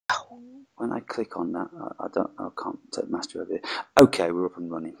when I click on that, I can't take mastery of it. Okay, we're up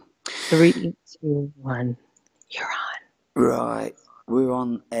and running. Three, two, one. You're on. Right, we're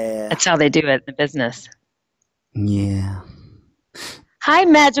on air. That's how they do it in the business. Yeah. Hi,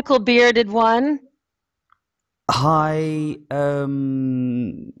 magical bearded one. Hi,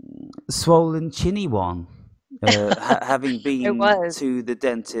 swollen chinny one. Having It been was to the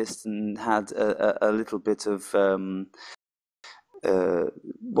dentist and had a little bit of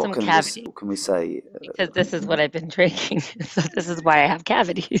some cavity what can we say? because this is what I've been drinking. So this is why I have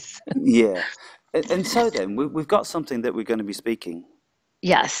cavities. Yeah. And so then we've got something that we're going to be speaking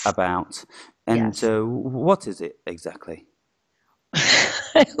Yes, about. And yes. what is it exactly?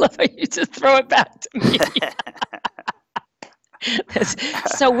 I love how you just throw it back to me.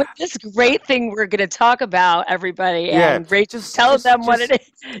 So with this great thing we're going to talk about, everybody, Yeah, and Rachel, tell them what it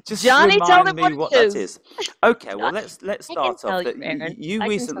is. just Johnny, tell remind them me what what it that is. is. Okay, well Johnny, let's I can start off tell that you, Aaron. you I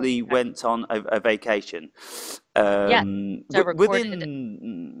can tell you, recently Aaron. went on a vacation Yes, I recorded within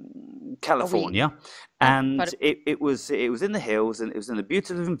a week. California, Yep, about and it was in the hills and it was in a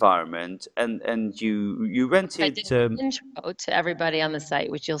beautiful environment, and you I rented did an intro to everybody on the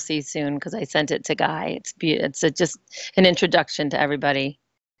site, which you'll see soon because I sent it to Guy. It's just an introduction to everybody.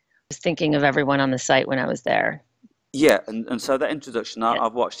 I was thinking of everyone on the site when I was there. yeah, and so that introduction, Yes.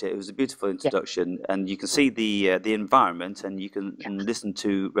 I've watched it. It was a beautiful Yeah. introduction, and you can see the environment, and you can Yeah. and listen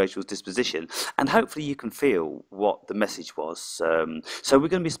to Rachel's disposition, and hopefully you can feel what the message was. So we're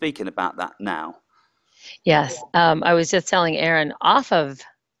going to be speaking about that now. Yes. I was just telling Aaron off of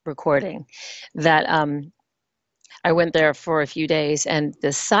recording that I went there for a few days and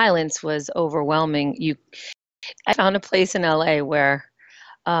the silence was overwhelming. I found a place in LA where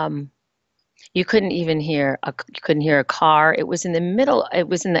um, you couldn't even hear a car. It was in the middle. It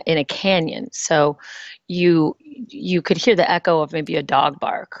was in a canyon, so you could hear the echo of maybe a dog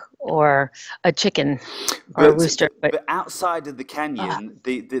bark or a chicken or a rooster. But outside of the Uh, canyon,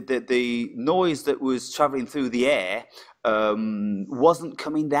 the noise that was traveling through the air wasn't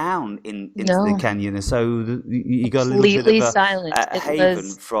coming down into the no, canyon, and so you got a little bit of completely silent. a It haven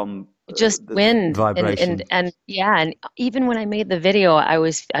was from just the wind vibration. and yeah, and even when I made the video, I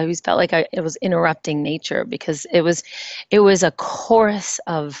always felt like it was interrupting nature because it was a chorus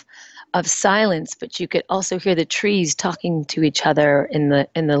of silence, but you could also hear the trees talking to each other in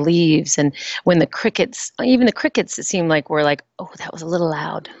the leaves, and when the crickets, even the crickets, it seemed like were like, oh, that was a little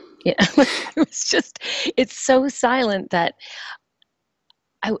loud. Yeah, it was just, it's so silent that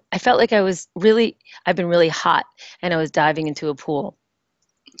I felt like I've been really hot and I was diving into a pool.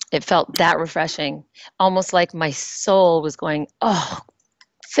 It felt that refreshing, almost like my soul was going, oh,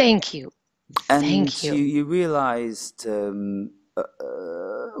 thank you, And thank you. you realized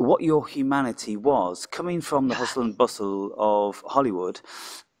what your humanity was coming from the Yeah, hustle and bustle of Hollywood.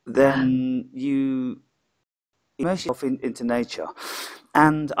 yeah, Then you immerse yourself into nature,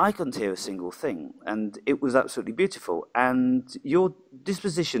 and I couldn't hear a single thing, and it was absolutely beautiful. And your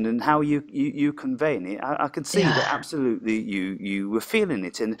disposition and how you conveying it, I can see that yeah, absolutely you were feeling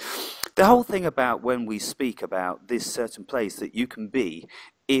it. And the whole thing about when we speak about this certain place that you can be,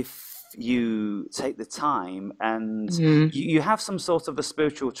 if you take the time and mm, you have some sort of a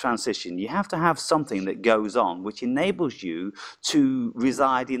spiritual transition, you have to have something that goes on which enables you to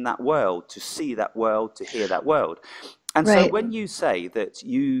reside in that world, to see that world, to hear that world. And so right, when you say that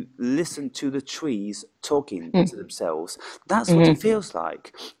you listen to the trees talking mm, to themselves, that's what it mm, feels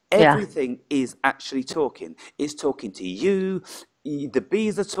like. yeah. Everything is actually talking. It's talking to you. The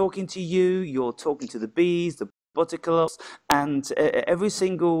bees are talking to you. You're talking to the bees, the buttercups, and every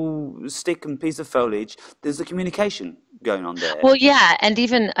single stick and piece of foliage, there's a communication going on there. Well, yeah, and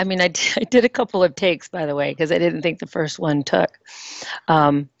even I mean, I did a couple of takes, by the way, because I didn't think the first one took,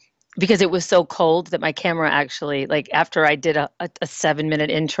 um, because it was so cold that my camera actually, like after I did a 7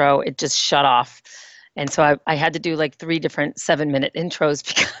 minute intro, it just shut off. And so I had to do like three different 7 minute intros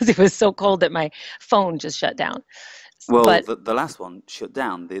because it was so cold that my phone just shut down. Well, But the last one shut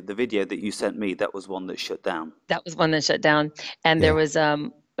down. The video that you sent me, that was one that shut down. that was one that shut down. And there Yeah. was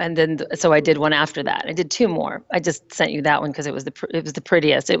and then so I did one after that. I did two more. I just sent you that one because it was the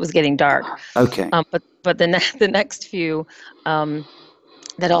prettiest. It was getting dark. Okay. But the next few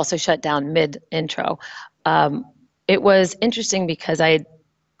that also shut down mid intro. Um, it was interesting because I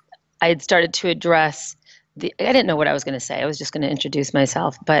had started to address I didn't know what I was going to say. I was just going to introduce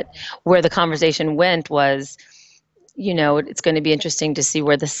myself, but where the conversation went was, it's going to be interesting to see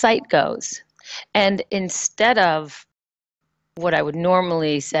where the site goes. And instead of what I would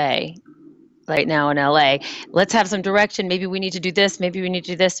normally say right now in LA, let's have some direction. Maybe we need to do this. Maybe we need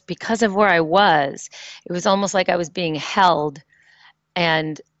to do this. Because of where I was, it was almost like I was being held.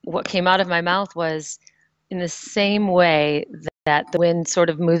 And what came out of my mouth was, in the same way that the wind sort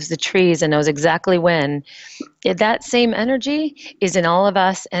of moves the trees and knows exactly when, that same energy is in all of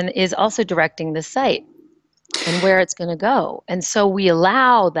us and is also directing the sight and where it's going to go. And so we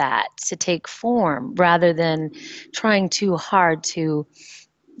allow that to take form rather than trying too hard to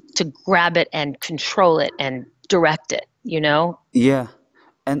grab it and control it and direct it, you know? Yeah.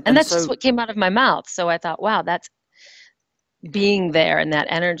 And that's just So what came out of my mouth. So I thought, wow, that's being there and that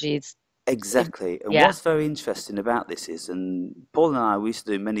energy. exactly. And Yeah. what's very interesting about this is, and Paul and I, we used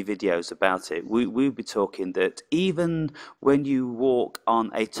to do many videos about it. We'd be talking that even when you walk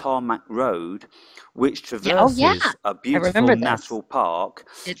on a tarmac road, which Yeah. Oh, yeah. traverses a I beautiful remember this. natural park,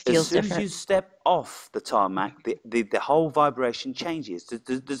 It as feels soon as different. you step off the tarmac, the whole vibration changes.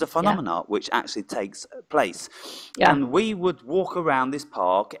 There's a Yeah. phenomena which actually takes place. Yeah. And we would walk around this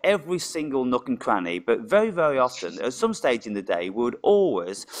park, every single nook and cranny, but very, very often, at some stage in the day, we would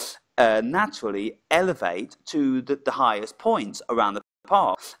always naturally elevate to the highest points around the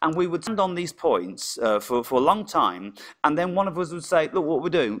park. And we would stand on these points for a long time. And then one of us would say, look what we're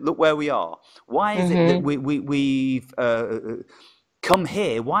doing. Look where we are. Why is it that Mm-hmm. we've come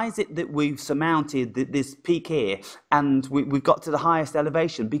here? Why is it that we've surmounted this peak here and we've got to the highest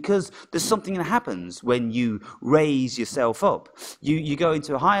elevation? Because there's something that happens when you raise yourself up. You go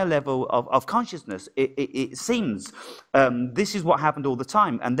into a higher level of consciousness. It seems this is what happened all the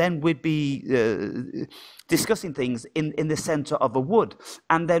time. And then we'd be discussing things in the center of a wood,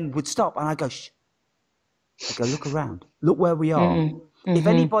 and then we'd stop and I go, shh. I go, look around. Look where we are. Mm-hmm. If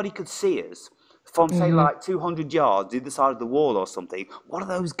anybody could see us from, say, Mm-hmm. like 200 yards either side of the wall or something, what are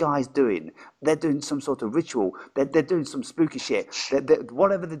those guys doing? They're doing some sort of ritual. They're doing some spooky shit.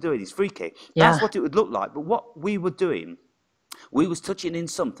 Whatever they're doing is freaky. Yeah. That's what it would look like. But what we were doing, we was touching in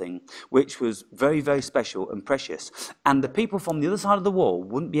something which was very, very special and precious. And the people from the other side of the wall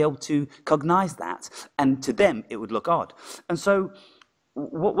wouldn't be able to cognize that. And to them, it would look odd. And so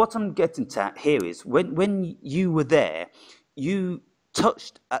what I'm getting at here is when you were there, you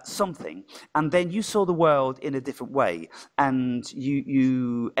touched at something, and then you saw the world in a different way, and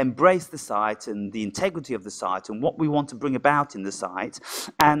you embraced the site and the integrity of the site and what we want to bring about in the site,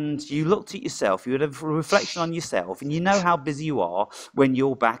 and you looked at yourself, you had a reflection on yourself, and you know how busy you are when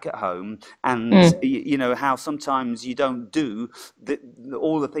you're back at home, and you know how sometimes you don't do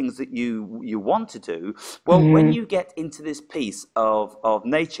all the things that you want to do. Well, when you get into this piece of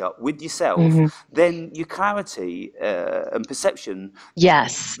nature with yourself, then your clarity and perception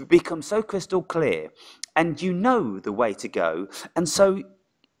Yes. become so crystal clear, and you know the way to go. And so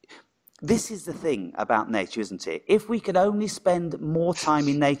this is the thing about nature, isn't it? If we could only spend more time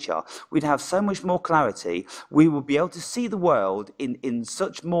in nature, we'd have so much more clarity. We would be able to see the world in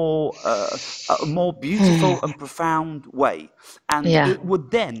such more a more beautiful and profound way. And Yeah. it would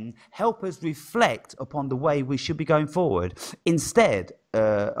then help us reflect upon the way we should be going forward, instead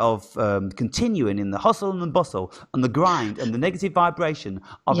of continuing in the hustle and the bustle and the grind and the negative vibration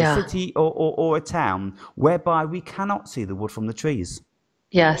of a Yeah. city or a town whereby we cannot see the wood from the trees.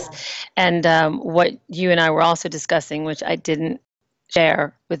 Yes. And what you and I were also discussing, which I didn't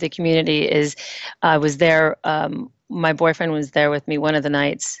share with the community, is I was there, my boyfriend was there with me one of the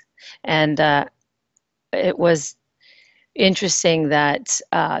nights, and it was interesting that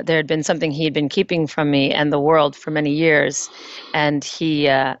there had been something he had been keeping from me and the world for many years. And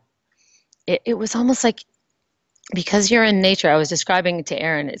it was almost like, because you're in nature, I was describing it to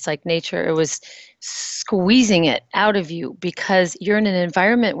Aaron, it's like nature, it was squeezing it out of you because you're in an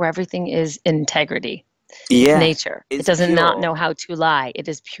environment where everything is integrity. It's nature. It doesn't not know how to lie. It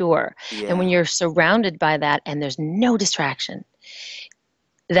is pure. And when you're surrounded by that and there's no distraction,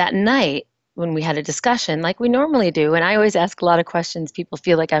 that night when we had a discussion like we normally do, and I always ask a lot of questions, people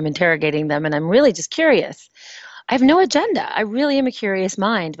feel like I'm interrogating them, and I'm really just curious. I have no agenda. I really am a curious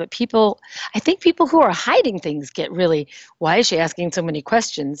mind, but I think people who are hiding things get really, why is she asking so many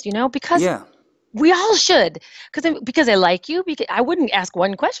questions? You know, because we all should, because I like you. Because I wouldn't ask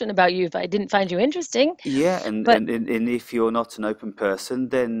one question about you if I didn't find you interesting. Yeah, and if you're not an open person,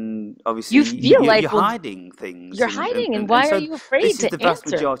 then obviously you feel like you're hiding things. You're hiding, and why so are you afraid to answer? This is the vast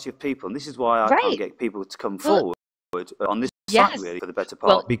majority of people, and this is why I can't get people to come forward on this site, really, for the better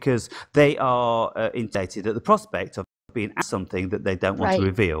part, because they are intimidated at the prospect of being asked something that they don't want to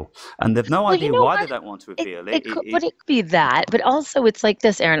reveal, and they've no idea why they don't want to reveal it. But it could be that, but also it's like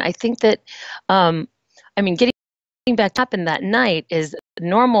this, Aaron. I think that, I mean, getting back up in that night is a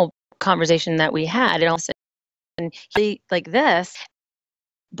normal conversation that we had, and also like this.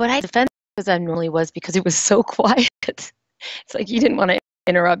 But I defend as I normally was because it was so quiet. It's like you didn't want to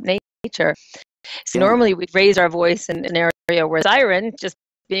interrupt nature. So normally we'd raise our voice in an area where siren, just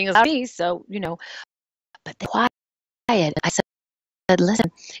being as me. So, but they're quiet. I said,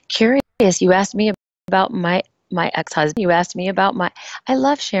 listen, curious, you asked me about my ex-husband. You asked me about I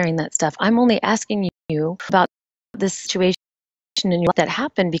love sharing that stuff. I'm only asking you about this situation in your life that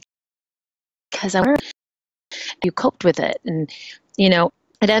happened because I wonder if you coped with it. And,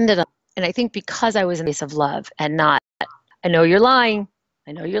 it ended up, and I think because I was in a place of love and not, I know you're lying.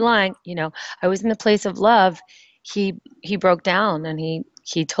 I know you're lying. I was in the place of love. He broke down and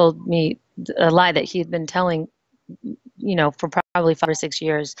he told me a lie that he had been telling, for probably 5 or 6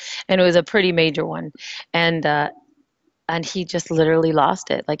 years, and it was a pretty major one. And he just literally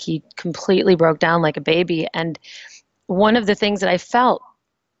lost it. Like, he completely broke down like a baby. And one of the things that I felt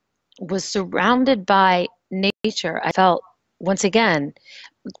was surrounded by nature. I felt, once again,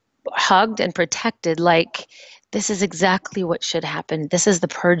 hugged and protected, like this is exactly what should happen. This is the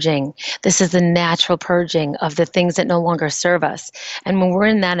purging. This is the natural purging of the things that no longer serve us. And when we're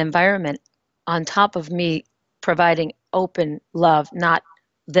in that environment, on top of me providing open love, not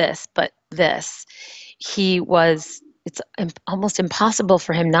this, but this, it's almost impossible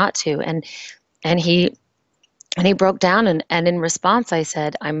for him not to. And he broke down, and in response I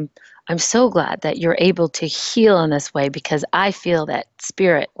said, I'm so glad that you're able to heal in this way, because I feel that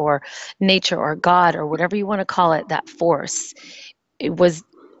spirit or nature or God or whatever you want to call it, that force, it was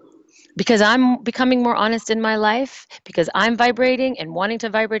because I'm becoming more honest in my life, because I'm vibrating and wanting to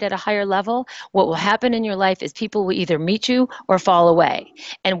vibrate at a higher level. What will happen in your life is people will either meet you or fall away.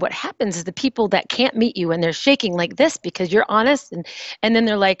 And what happens is the people that can't meet you and they're shaking like this because you're honest, and then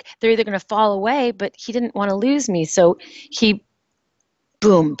they're either going to fall away, but he didn't want to lose me. So he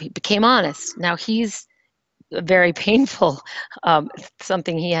became honest. Now he's very painful,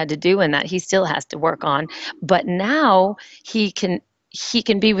 something he had to do, and that he still has to work on. But now he can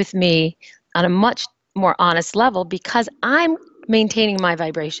be with me on a much more honest level because I'm maintaining my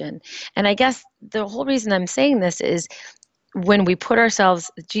vibration. And I guess the whole reason I'm saying this is, when we put ourselves,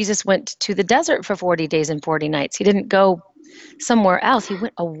 Jesus went to the desert for 40 days and 40 nights. He didn't go somewhere else. He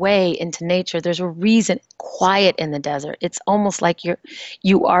went away into nature. There's a reason, quiet in the desert. It's almost like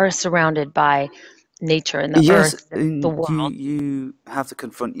you are surrounded by nature and the Yes, earth, the world. you have to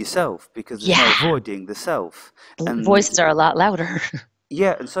confront yourself, because there's no Yeah, avoiding the self. And voices are a lot louder.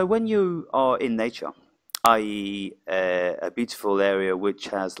 yeah, and so when you are in nature, i.e., a beautiful area which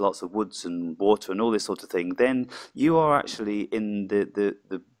has lots of woods and water and all this sort of thing, then you are actually in the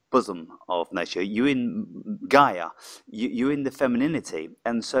bosom of nature. You're in Gaia. You're in the femininity.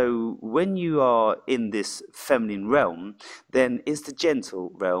 And so when you are in this feminine realm, then it's the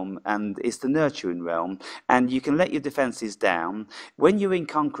gentle realm and it's the nurturing realm, and you can let your defenses down. When you're in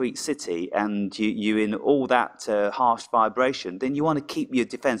concrete city and you're in all that harsh vibration, then you want to keep your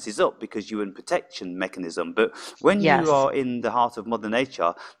defenses up because you're in protection mechanism. But when you Yes, are in the heart of Mother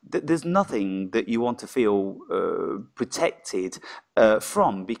Nature, there's nothing that you want to feel protected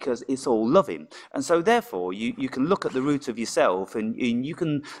from, because it's all loving. And so therefore you can look at the root of yourself, and you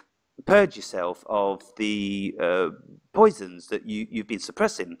can purge yourself of the poisons that you've been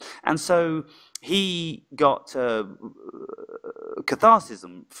suppressing. And so he got catharsis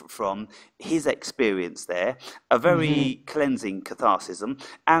from his experience there, a hmm very cleansing catharsis.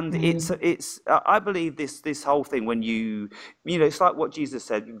 And hmm it's I believe this whole thing, when it's like what Jesus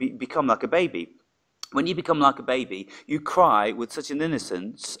said, become like a baby. When you become like a baby, you cry with such an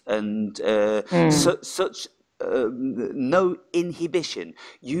innocence and such no inhibition.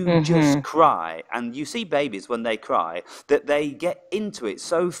 You just hmm cry, and you see babies when they cry that they get into it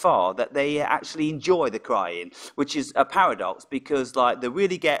so far that they actually enjoy the crying, which is a paradox, because like they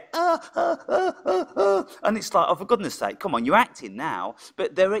really get and it's like, oh, for goodness sake, come on, you're acting now,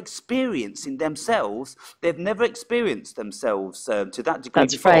 but they're experiencing themselves. They've never experienced themselves to that degree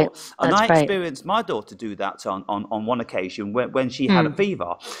That's right. before. And That's I right. experienced my daughter do that on one occasion when she had a Hmm.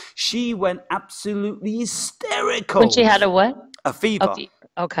 fever. She went absolutely When she hysterical. had a what? A A fever. fever.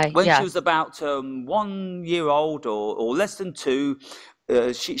 Okay. When she was Yes. about 1 year old or less than two,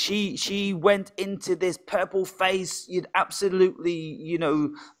 she went into this purple face, absolutely,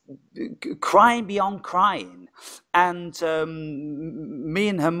 crying beyond crying. And me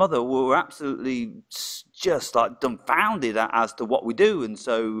and her mother were absolutely just like dumbfounded as to what we do. And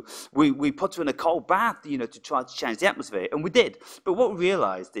so we put her in a cold bath, to try to change the atmosphere. And we did. But what we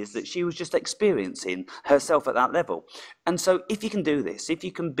realized is that she was just experiencing herself at that level. And so if you can do this, if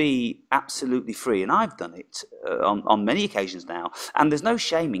you can be absolutely free, and I've done it on many occasions now, and there's no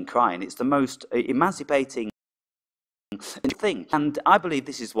shame in crying. It's the most emancipating thing. And I believe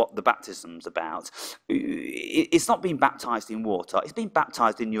this is what the baptism's about. It's not being baptized in water, it's being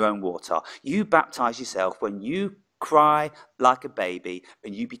baptized in your own water. You baptize yourself when you cry like a baby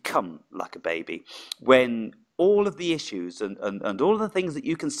and you become like a baby. When all of the issues and all of the things that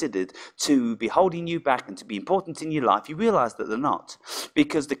you considered to be holding you back and to be important in your life, you realize that they're not.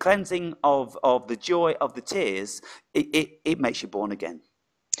 Because the cleansing of the joy of the tears, it makes you born again.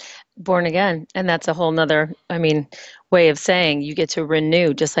 Born again. And that's a whole nother, I mean, way of saying you get to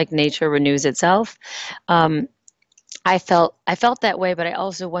renew, just like nature renews itself. Um, I felt that way, but I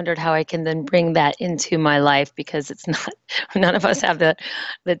also wondered how I can then bring that into my life, because it's not, none of us have the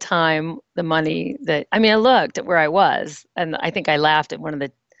time, the money, that I mean, I looked at where I was, and I think I laughed at one of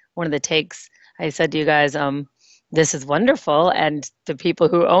the takes. I said to you guys, this is wonderful, and the people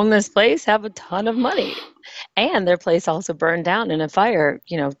who own this place have a ton of money. And their place also burned down in a fire,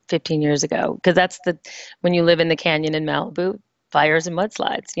 15 years ago. Because when you live in the canyon in Malibu, fires and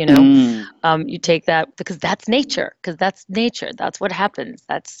mudslides. Mm. You take that because that's nature. Because that's nature. That's what happens.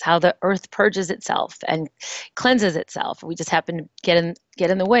 That's how the earth purges itself and cleanses itself. We just happen to get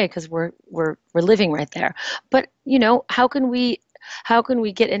in the way because we're living right there. But how can we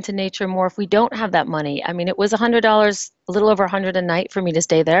get into nature more if we don't have that money? I mean, it was $100, a little over 100 a night for me to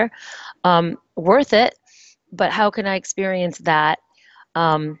stay there. Worth it. But how can I experience that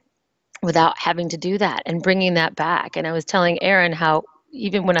without having to do that and bringing that back? And I was telling Aaron how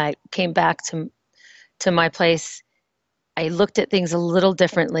even when I came back to my place, I looked at things a little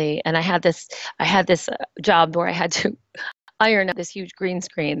differently. And I had this job where I had to iron out this huge green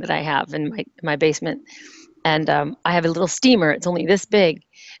screen that I have in my basement. And I have a little steamer. It's only this big.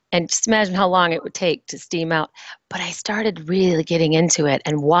 And just imagine how long it would take to steam out. But I started really getting into it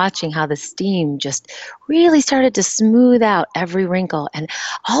and watching how the steam just really started to smooth out every wrinkle. And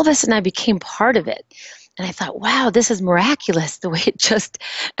all of a sudden I became part of it. And I thought, wow, this is miraculous the way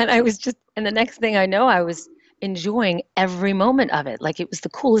and the next thing I know, I was enjoying every moment of it. Like it was the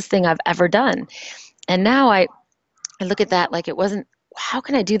coolest thing I've ever done. And now I look at that like it wasn't, how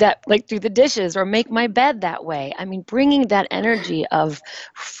can I do that, like do the dishes or make my bed that way? I mean, bringing that energy of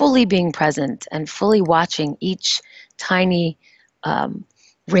fully being present and fully watching each tiny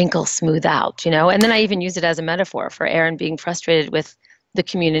wrinkle smooth out, And then I even use it as a metaphor for Aaron being frustrated with the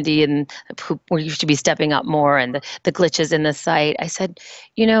community and who we used to be stepping up more and the glitches in the site. I said,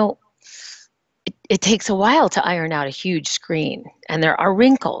 it takes a while to iron out a huge screen and there are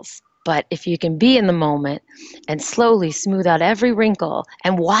wrinkles. But if you can be in the moment and slowly smooth out every wrinkle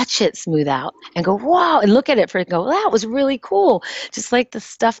and watch it smooth out and go, wow, and look at it and go, that was really cool. Just like the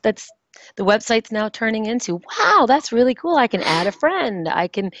stuff that's the website's now turning into, wow, that's really cool. I can add a friend. I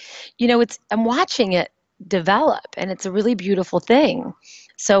can, I'm watching it develop and it's a really beautiful thing.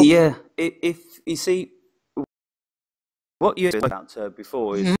 So yeah, if you see what you spoke about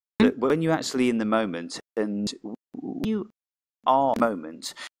before is that when you're actually in the moment and you are in the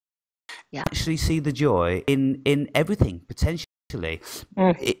moment, yeah. actually see the joy in everything potentially.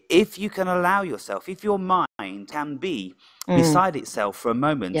 If you can allow yourself, if your mind can be beside itself for a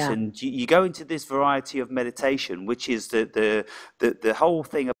moment, and you go into this variety of meditation, which is the whole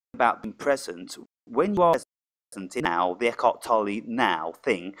thing about being present. When you are present in now, the Eckhart Tolle now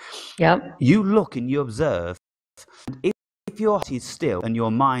thing, you look and you observe. And if your heart is still and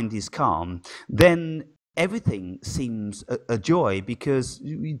your mind is calm, then everything seems a joy, because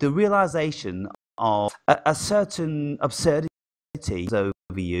the realization of a certain absurdity over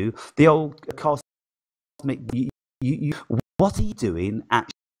you, the old cosmic, what are you doing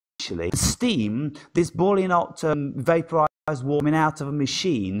actually? Steam, this boiling hot vaporized warming out of a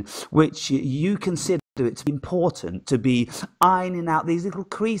machine, which you consider it to be important to be ironing out these little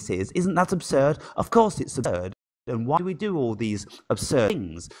creases. Isn't that absurd? Of course it's absurd. And why do we do all these absurd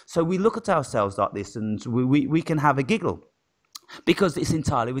things? So we look at ourselves like this and we can have a giggle, because it's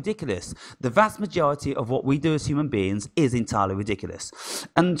entirely ridiculous. The vast majority of what we do as human beings is entirely ridiculous.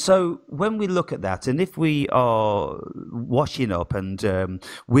 And so when we look at that, and if we are washing up and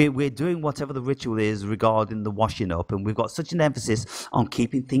we're doing whatever the ritual is regarding the washing up, and we've got such an emphasis on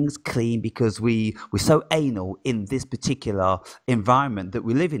keeping things clean because we're so anal in this particular environment that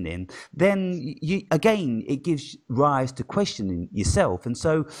we're living in, then again, it gives rise to questioning yourself. And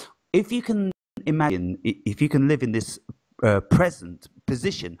so if you can imagine, if you can live in this present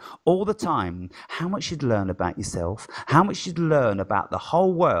position all the time, how much you'd learn about yourself, how much you'd learn about the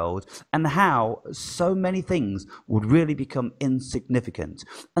whole world, and how so many things would really become insignificant.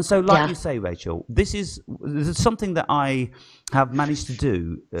 And so, like you say, Rachel, this is something that I have managed to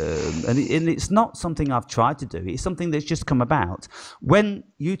do, and it's not something I've tried to do. It's something that's just come about. When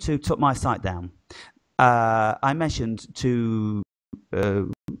you two took my site down, I mentioned to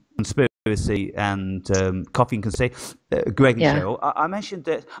Conspiracy and Coffee and Conspiracy, Greg and Cheryl, I mentioned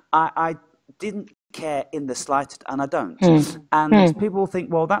that I didn't care in the slightest, and I don't. Mm. And Mm. people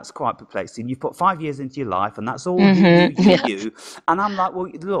think, well, that's quite perplexing. You've put 5 years into your life, and that's all Yeah. you. And I'm like, well,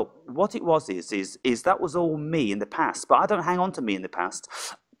 look, what it was is that was all me in the past, but I don't hang on to me in the past.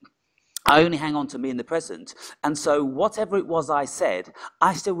 I only hang on to me in the present. And so whatever it was I said,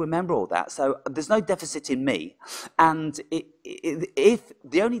 I still remember all that. So there's no deficit in me. And if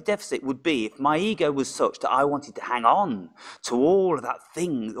the only deficit would be if my ego was such that I wanted to hang on to all of that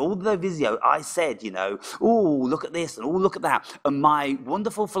thing, all the video I said, oh, look at this and oh, look at that, and my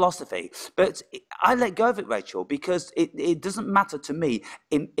wonderful philosophy. But I let go of it, Rachel, because it doesn't matter to me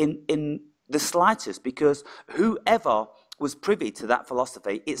in the slightest, because whoever was privy to that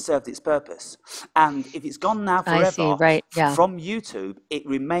philosophy, it served its purpose. And if it's gone now I see. forever Right. Yeah. from YouTube, it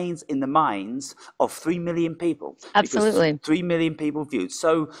remains in the minds of 3 million people. Absolutely. Because 3 million people viewed.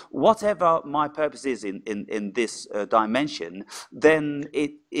 So whatever my purpose is in this dimension, then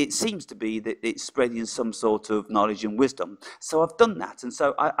it seems to be that it's spreading some sort of knowledge and wisdom. So I've done that. And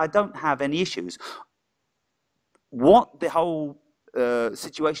so I don't have any issues. What the whole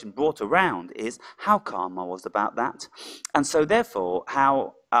situation brought around is how calm I was about that, and so therefore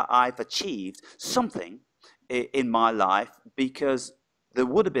how I've achieved something in my life, because there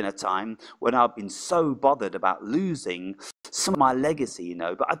would have been a time when I've been so bothered about losing some of my legacy,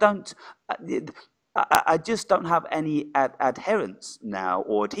 but I don't. I just don't have any adherence now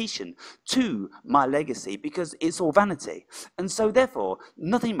or adhesion to my legacy, because it's all vanity. And so therefore,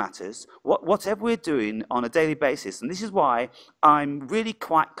 nothing matters, whatever we're doing on a daily basis. And this is why I'm really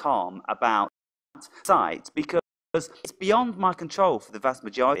quite calm about sites, because it's beyond my control for the vast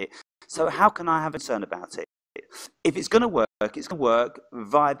majority. So how can I have a concern about it? If it's going to work, it's going to work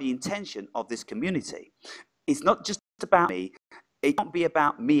via the intention of this community. It's not just about me. It can't be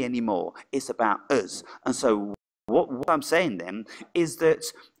about me anymore. It's about us. And so what I'm saying then is that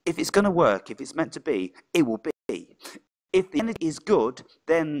if it's going to work, if it's meant to be, it will be. If the energy is good,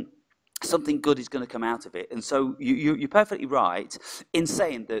 then something good is going to come out of it. And so you're perfectly right in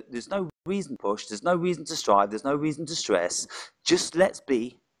saying that there's no reason to push, there's no reason to strive, there's no reason to stress. Just let's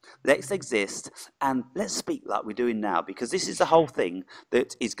be. Let's exist, and let's speak like we're doing now, because this is the whole thing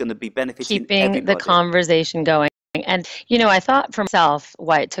that is going to be benefiting everybody. Keeping the conversation going. And, I thought for myself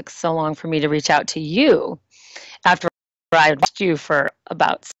why it took so long for me to reach out to you after I had watched you for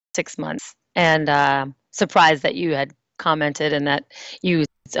about 6 months, and surprised that you had commented and that you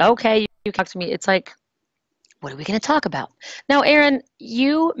talked to me. It's like, what are we going to talk about? Now, Aaron,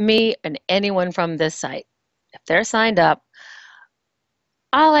 you, me, and anyone from this site, if they're signed up,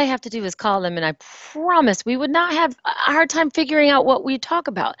 all I have to do is call them, and I promise we would not have a hard time figuring out what we talk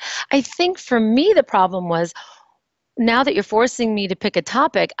about. I think for me, the problem was, now that you're forcing me to pick a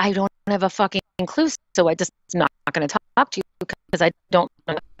topic, I don't have a fucking clue, so I just am not going to talk to you because I don't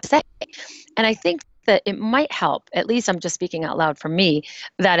know what to say. And I think that it might help, at least I'm just speaking out loud for me,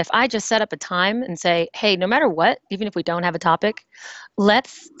 that if I just set up a time and say, hey, no matter what, even if we don't have a topic,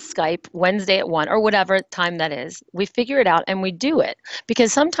 let's Skype Wednesday at 1 or whatever time that is. We figure it out and we do it.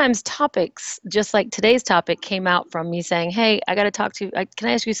 Because sometimes topics, just like today's topic, came out from me saying, hey, I got to talk to you. Can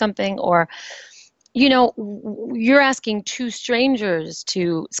I ask you something? Or, you're asking two strangers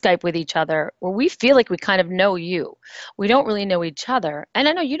to Skype with each other where we feel like we kind of know you. We don't really know each other. And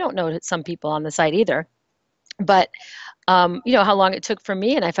I know you don't know some people on the site either. But, how long it took for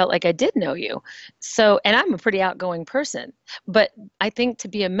me, and I felt like I did know you. So, and I'm a pretty outgoing person. But I think to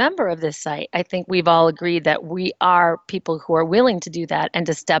be a member of this site, I think we've all agreed that we are people who are willing to do that and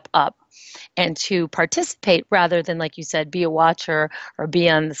to step up and to participate rather than, like you said, be a watcher or be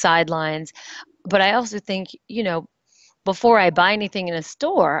on the sidelines. But I also think, before I buy anything in a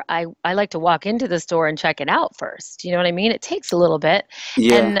store, I like to walk into the store and check it out first. You know what I mean? It takes a little bit.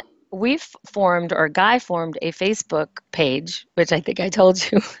 Yeah. And we've formed, or Guy formed, a Facebook page, which I think I told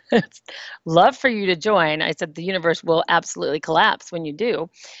you. Love for you to join. I said the universe will absolutely collapse when you do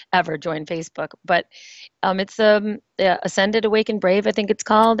ever join Facebook. But it's Ascended, Awakened, Brave, I think it's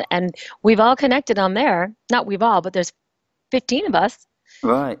called. And we've all connected on there. Not we've all, but there's 15 of us.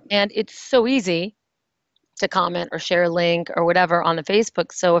 Right. And it's so easy to comment or share a link or whatever on the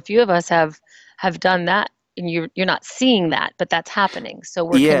Facebook. So a few of us have done that, and you're not seeing that, but that's happening. So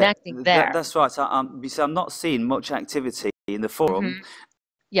we're connecting there. That's right. So I'm not seeing much activity in the forum. Mm-hmm.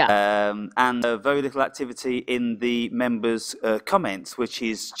 Yeah. And very little activity in the members' comments, which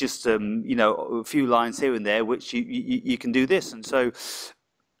is just a few lines here and there, which you can do this, and so.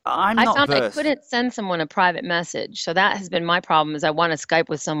 I found I couldn't send someone a private message. So that has been my problem, is I want to Skype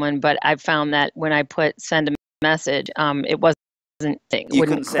with someone, but I've found that when I send a message, it wasn't You couldn't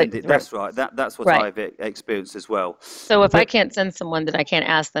wouldn't send click it. through. That's right. That's what Right. I've experienced as well. So if I But can't send someone, then I can't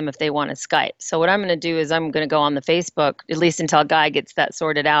ask them if they want to Skype. So what I'm going to do is I'm going to go on the Facebook, at least until Guy gets that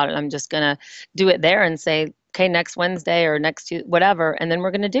sorted out, and I'm just going to do it there and say, okay, next Wednesday or next Tuesday, whatever, and then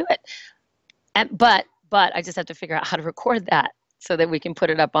we're going to do it. But I just have to figure out how to record that so that we can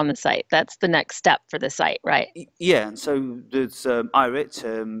put it up on the site. That's the next step for the site, right? yeah, and so there's Irit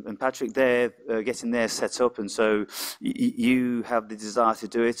and Patrick there getting theirs set up, and so you have the desire to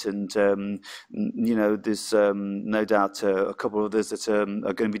do it, and there's no doubt a couple of others that are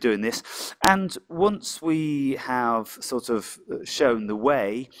going to be doing this. And once we have sort of shown the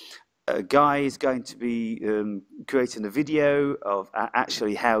way, Guy is going to be creating a video of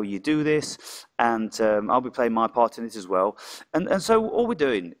actually how you do this, and I'll be playing my part in it as well. And so all we're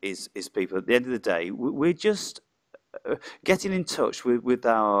doing is people, at the end of the day, we're just getting in touch with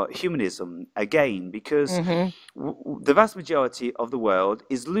our humanism again, because the vast majority of the world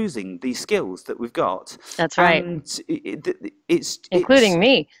is losing these skills that we've got. That's right. And it's including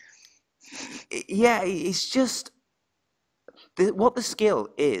me. Yeah, it's just what the skill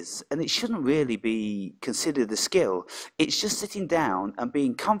is, and it shouldn't really be considered a skill. It's just sitting down and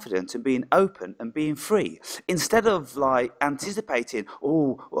being confident and being open and being free, instead of like anticipating,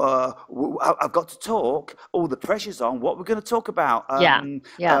 I've got to talk, the pressure's on, what we're going to talk about. And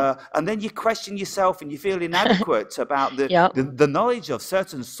then you question yourself and you feel inadequate about the knowledge of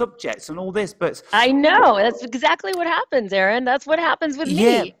certain subjects and all this. But I know, that's exactly what happens, Aaron. That's what happens with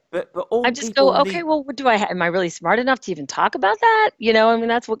me. But all I just go, okay, well, what do I am I really smart enough to even talk about that? I mean,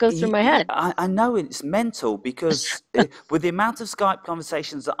 that's what goes through my head. I know it's mental, because with the amount of Skype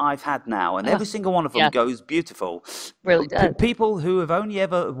conversations that I've had now, and every single one of them goes beautiful. Really does. People who have only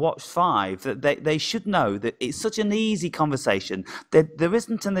ever watched 5, that they should know that it's such an easy conversation. There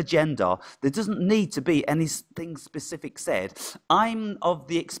isn't an agenda. There doesn't need to be anything specific said. I'm of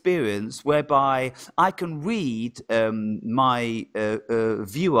the experience whereby I can read my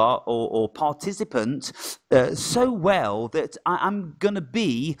viewer or participant so well that I'm going to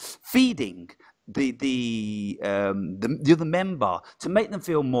be feeding the other member to make them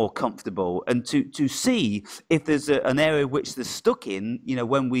feel more comfortable, and to see if there's an area which they're stuck in,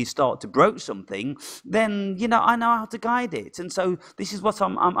 when we start to broach something, then I know how to guide it. And so this is what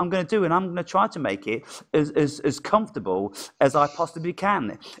I'm going to do, and I'm going to try to make it as comfortable as I possibly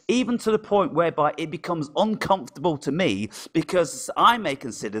can, even to the point whereby it becomes uncomfortable to me, because I may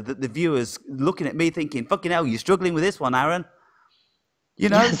consider that the viewers looking at me thinking, fucking hell, you're struggling with this one, Aaron.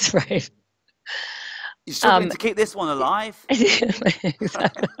 That's right. You're struggling to keep this one alive.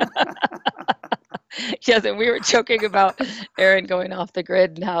 Yes, and we were joking about Aaron going off the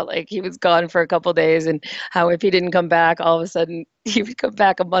grid and how he was gone for a couple of days, and how if he didn't come back, all of a sudden he would come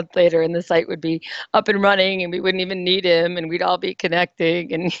back a month later and the site would be up and running and we wouldn't even need him and we'd all be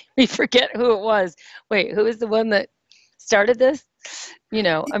connecting, and we forget who it was. Wait, who is the one that started this?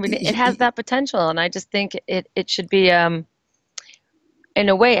 I mean, it has that potential, and I just think it should be in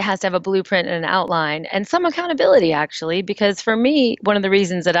a way, it has to have a blueprint and an outline and some accountability, actually, because for me, one of the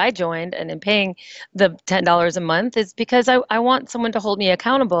reasons that I joined and am paying the $10 a month is because I want someone to hold me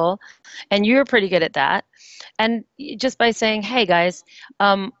accountable, and you're pretty good at that. And just by saying, hey, guys,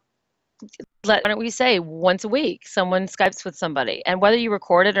 why don't we say once a week someone Skypes with somebody, and whether you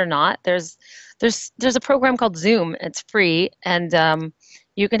record it or not, there's a program called Zoom. It's free, and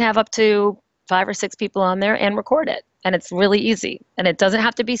you can have up to 5 or 6 people on there and record it. And it's really easy. And it doesn't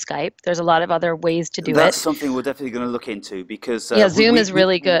have to be Skype. There's a lot of other ways to do it. That's something we're definitely going to look into, because Zoom is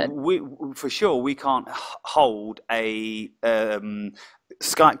really good. For sure, we can't hold a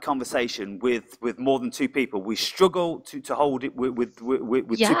Skype conversation with more than 2 people. We struggle to hold it with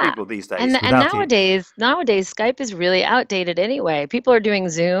 2 people these days. And nowadays Skype is really outdated anyway. People are doing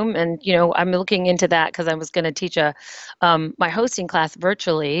Zoom, and I'm looking into that because I was going to teach my hosting class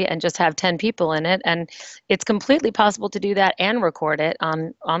virtually and just have 10 people in it, and it's completely possible to do that and record it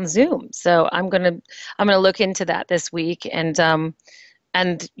on Zoom. So I'm gonna look into that this week, and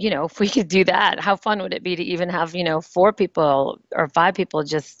if we could do that, how fun would it be to even have 4 people or 5 people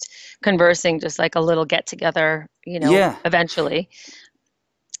just conversing, just like a little get together, eventually,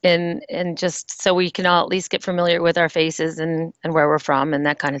 and just so we can all at least get familiar with our faces and where we're from and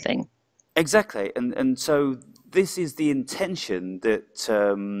that kind of thing. Exactly, and so this is the intention that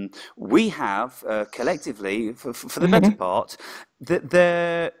we have collectively for the better part. That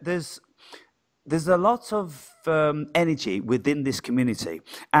there's a lot of energy within this community,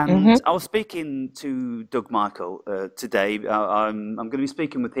 and I was speaking to Doug Michael today. I'm going to be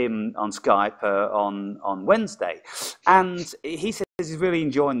speaking with him on Skype on Wednesday, and he says he's really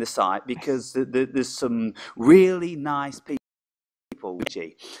enjoying the site because there's some really nice people people,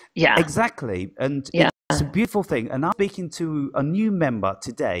 Gee. Yeah. Exactly. And Yeah. it's a beautiful thing. And I'm speaking to a new member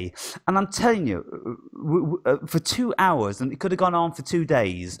today, and I'm telling you, for 2 hours, and it could have gone on for 2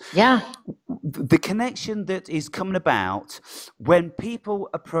 days. Yeah. The connection that is coming about when people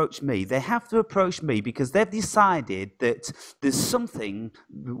approach me, they have to approach me because they've decided that there's something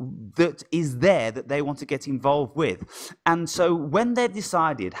that is there that they want to get involved with. And so when they've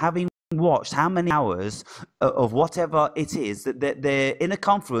decided, having watched how many hours of whatever it is, that they're in a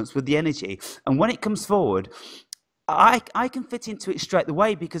confluence with the energy, and when it comes forward, I can fit into it straight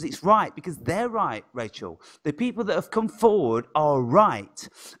away because it's right, because they're right, Rachel. The people that have come forward are right,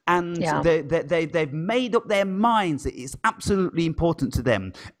 and Yeah. they've made up their minds that it's absolutely important to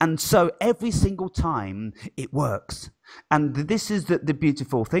them, and so every single time it works. And this is the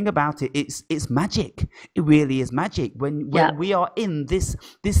beautiful thing about it. It's magic. It really is magic when Yeah. we are in this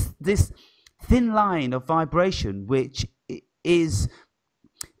thin line of vibration, which is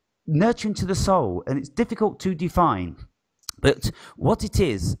nurturing to the soul, and it's difficult to define. But what it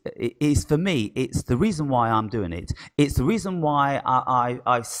is for me, it's the reason why I'm doing it. It's the reason why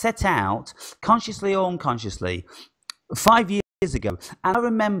I set out, consciously or unconsciously, 5 years ago. And I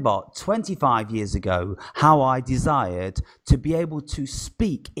remember 25 years ago how I desired to be able to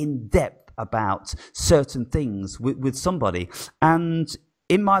speak in depth about certain things with somebody. And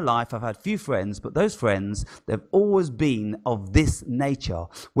in my life, I've had few friends, but those friends, they've always been of this nature,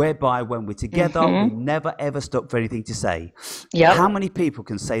 whereby when we're together, we never ever stop for anything to say. Yep. How many people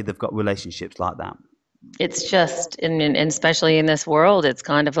can say they've got relationships like that? It's just, and especially in this world, it's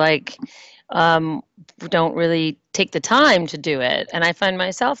kind of like we don't really take the time to do it. And I find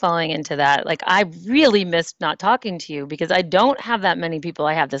myself falling into that. Like, I really missed not talking to you because I don't have that many people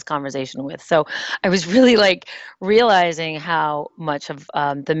I have this conversation with. So I was really like realizing how much of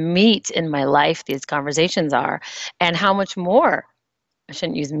the meat in my life these conversations are, and how much more. I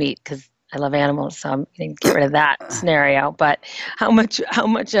shouldn't use meat because I love animals, so I'm going to get rid of that scenario. But how much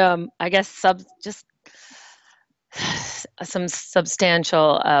I guess just some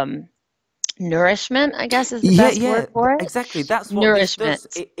substantial nourishment, I guess, is the best word for it. Exactly. That's what Nourishment.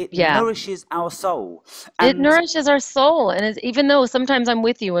 this does. It Yeah. nourishes our soul. It nourishes our soul. And even though sometimes I'm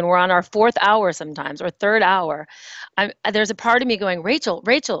with you and we're on our 4th hour sometimes, or 3rd hour, there's a part of me going, Rachel,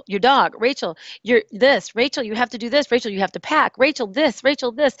 your dog, Rachel, you're this, Rachel, you have to do this, Rachel, you have to pack, Rachel, this,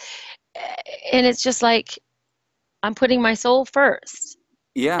 Rachel, this. And it's just like, I'm putting my soul first.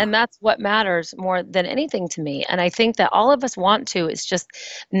 Yeah. And that's what matters more than anything to me. And I think that all of us want to. It's just,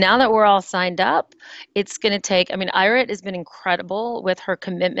 now that we're all signed up, it's going to take, I mean, Irit has been incredible with her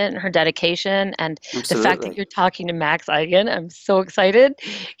commitment and her dedication. And Absolutely. The fact that you're talking to Max Igan, I'm so excited.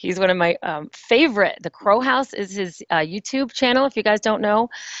 He's one of my favorite. The Crow House is his YouTube channel, if you guys don't know.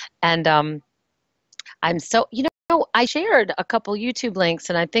 And I'm so, I shared a couple YouTube links,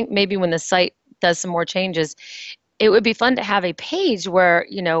 and I think maybe when the site does some more changes, it would be fun to have a page where,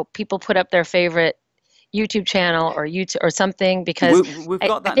 people put up their favorite YouTube channel or YouTube or something, because we've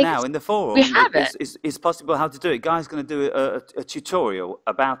got that now in the forum. We have it. It's possible how to do it. Guy's going to do a tutorial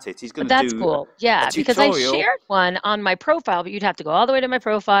about it. He's going to do. That's cool. Yeah, because I shared one on my profile, but you'd have to go all the way to my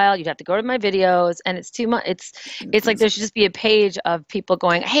profile. You'd have to go to my videos, and it's too much. It's like there should just be a page of people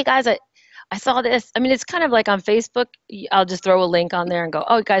going, "Hey guys, I saw this." I mean, it's kind of like on Facebook. I'll just throw a link on there and go,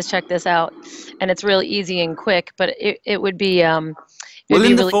 "Oh, guys, check this out," and it's really easy and quick. But it would be. Well,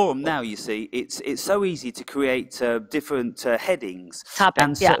 in the forum now, you see, it's so easy to create different headings,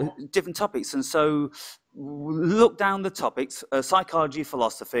 topics, and different topics, and so look down the topics: psychology,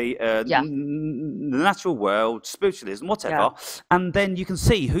 philosophy, the natural world, spiritualism, whatever, and then you can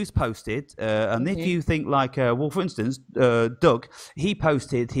see who's posted. And if you think like, well, for instance, Doug, he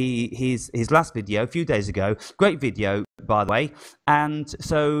posted his last video a few days ago. Great video, by the way. And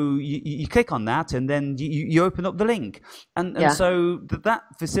so you click on that, and then you open up the link, and so that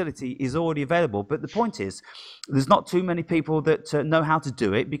facility is already available. But the point is, there's not too many people that know how to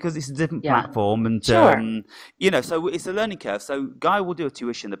do it because it's a different platform, and so it's a learning curve. So Guy will do a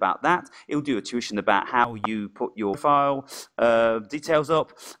tuition about that. He'll do a tuition about how you put your file details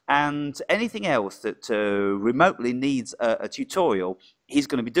up, and anything else that remotely needs a tutorial. He's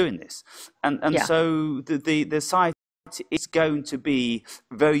going to be doing this, and so the site is going to be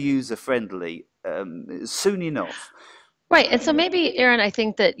very user friendly soon enough. Right, and so maybe, Aaron, I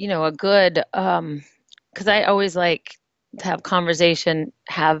think that a good because I always like to have conversation,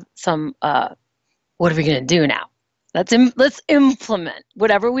 have some. What are we going to do now? Let's implement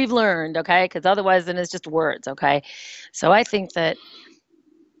whatever we've learned, okay? Because otherwise, then it's just words, okay? So I think that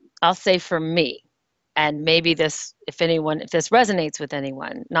I'll say for me, and maybe this, if this resonates with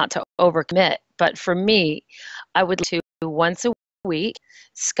anyone, not to overcommit, but for me, I would do once a week,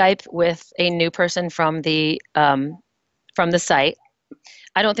 Skype with a new person from the site.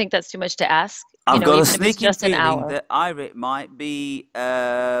 I don't think that's too much to ask. You I've know, got a even if it's sneaking just an feeling hour. that Irit might be,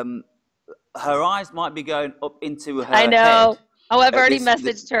 her eyes might be going up into I her know. head. Oh, I've already This,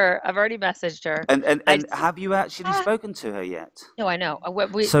 messaged her. I've already messaged her. I and have you actually ah, spoken to her yet? no, I know. So,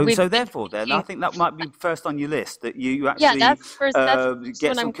 We've so been therefore, then I talking. think that might be first on your list, that you Yeah, actually that's first. That's the first get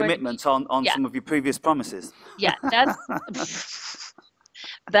one some I'm going to be. commitment on Yeah, some of your previous promises. yeah. That's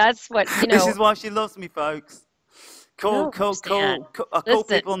that's what, you This know. is why she loves me, folks. You don't understand. I call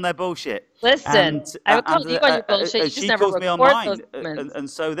Listen, people on their bullshit, listen. I would call you on your bullshit. You just she never calls me on record those mine, moments. and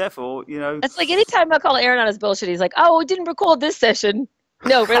so therefore, you know. That's like anytime I call Aaron on his bullshit, he's like, "Oh, we didn't record this session."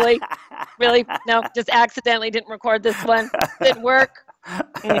 No, really, really, no, just accidentally didn't record this one. Didn't work. Oh,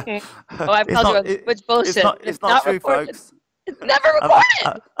 I've It's called you not. on so much bullshit. It's It's not not true, recorded. folks. It's never I've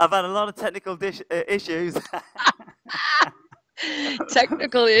recorded. I've had a lot of technical issues.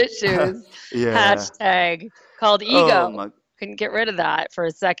 Technical issues. Yeah. Hashtag called Oh ego. my. Couldn't get rid of that for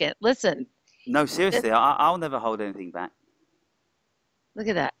a second. Listen, No, this, seriously, I'll never hold anything back. look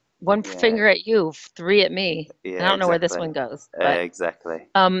at that. One Yeah. finger at you, three at me. And I Yeah. don't know where this Exactly. one goes, but Exactly.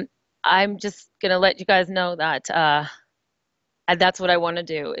 I'm just gonna let you guys know that and that's what I want to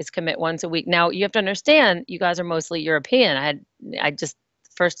do is commit once a week. Now you have to understand, you guys are mostly European. I just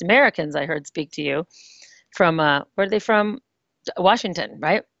first Americans I heard speak to you from where are they from? Washington,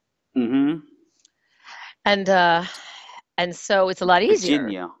 right? Mm-hmm. And so it's a lot easier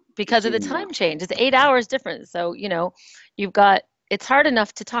Virginia. because of the Virginia. time change. It's 8 hours difference. So, you know, you've got it's hard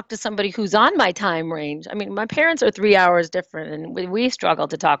enough to talk to somebody who's on my time range. I mean, my parents are 3 hours different, and we struggle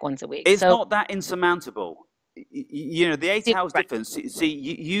to talk once a week. It's So, not that insurmountable. You know, the 8 hours right, difference. See,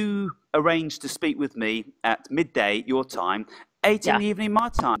 you arranged to speak with me at midday, your time, 8 in yeah, the evening, my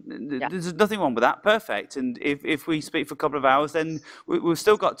time. yeah. There's nothing wrong with that. Perfect. And if we speak for a couple of hours, then we've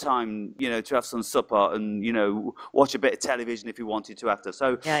still got time, you know, to have some supper and, you know, watch a bit of television if you wanted to after.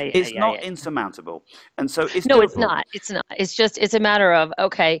 So Yeah, yeah, it's yeah, not yeah. insurmountable. And so it's No, it's doable. not. It's not. It's just it's a matter of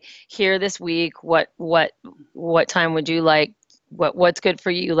okay, here this week, what time would you like? What's good for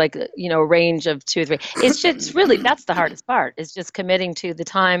you? Like you know, a range of 2 or 3. It's just really that's the hardest part. Is just committing to the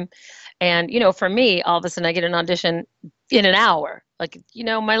time. And you know, for me, all of a sudden I get an audition in an hour. Like you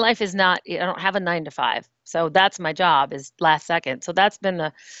know, my life is not. I don't have a 9 to 5, so that's my job is last second. So that's been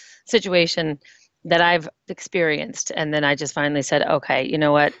the situation that I've experienced. And then I just finally said, okay, you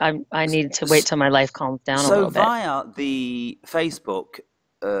know what? I need to wait till my life calms down a So little bit. via the Facebook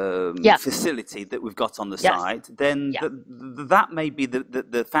Yeah. facility that we've got on the Yes. site, then Yeah. that may be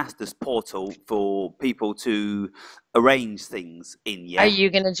the fastest portal for people to arrange things in, Are yeah?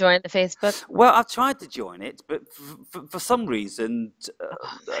 you going to join the Facebook? Well, I've tried to join it, but for some reason, Oh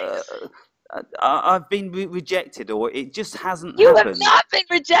my uh, God. I've been rejected, or it just hasn't You have happened. not been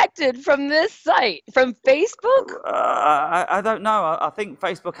rejected from this site, from Facebook? I don't know. I think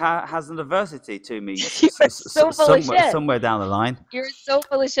Facebook has an adversity to me You are so full of shit. somewhere down the line. You're so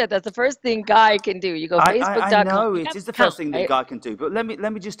full of shit. That's the first thing Guy can do. You go I facebook.com. know You it have is an the first account, thing that right? Guy can do, but let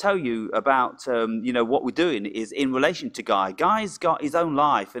me just tell you about you know what we're doing is in relation to Guy. Guy's got his own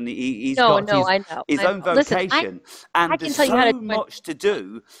life and he's No, got no, I know. his I own know. Listen, vocation, I and can there's tell you how to so join. much to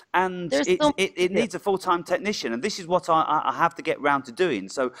do, and There's so much to it do. needs a full-time technician, and this is what I have to get round to doing.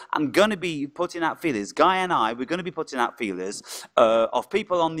 So I'm going to be putting out feelers. Guy and we're going to be putting out feelers of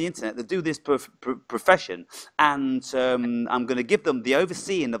people on the internet that do this profession, and I'm going to give them the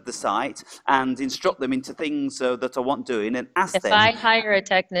overseeing of the site and instruct them into things that I want doing, and ask If them. I hire a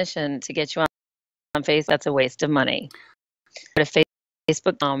technician to get you on Facebook, that's a waste of money. Go to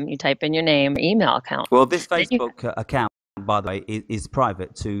Facebook, you type in your name, email account. Well, this Then you, Facebook account, by the way, is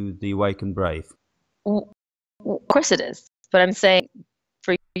private to the Awakened Brave. of course it is. But I'm saying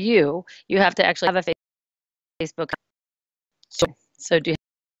for you, you have to actually have a Facebook account. So do you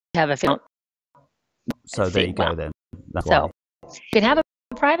have a Facebook? So there you go then. That's why. So you can have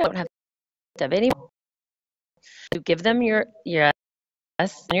a private, don't have to have any. You give them your address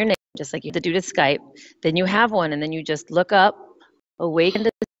and your name, just like you have to do to Skype. Then you have one, and then you just look up Awaken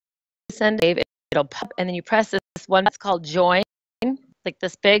to Send Dave. It'll pop, and then you press this one that's called Join, like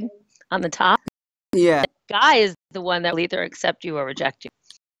this big on the top. Yeah. Guy is the one that will either accept you or reject you.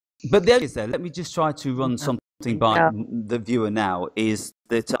 But there is there. Let me just try to run something by the viewer now. Is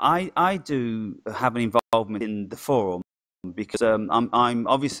that I do have an involvement in the forum because I'm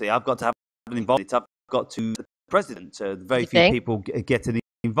obviously I've got to have an involvement. I've got to the president. Very few people get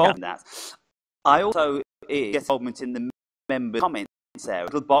involved in that. I also get involvement in the member comments area,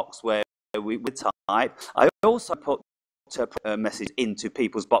 little box where we would type. I also put a message into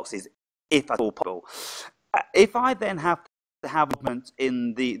people's boxes if at all possible. If I then have to have movement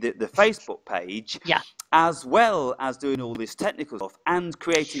in the Facebook page, Yeah. as well as doing all this technical stuff and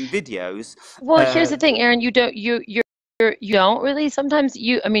creating videos. Well, here's the thing, Aaron. You don't really. Sometimes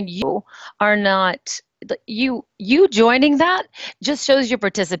I mean, you are not. You joining that just shows your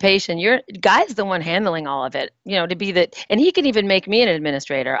participation. Your guy's the one handling all of it. To be that, and he can even make me an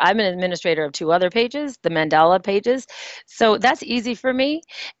administrator. I'm an administrator of 2 other pages, the Mandela pages, so that's easy for me.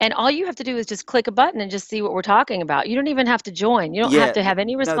 And all you have to do is just click a button and just see what we're talking about. You don't even have to join. You don't have to have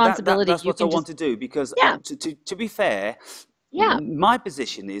any No, responsibility. that's You what I can want just, to do, because yeah, to be fair, yeah, my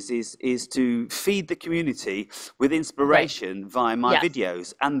position is to feed the community with right, inspiration via my yes,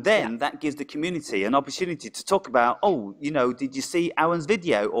 videos, and yeah, then that gives the community an opportunity to talk about, oh, did you see Aaron's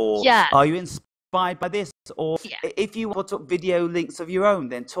video, or yes, are you inspired by this, or yeah, if you want to put up video links of your own,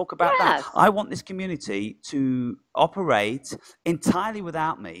 then talk about that. yes, I want this community to operate entirely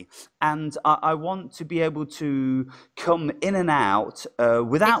without me, and I want to be able to come in and out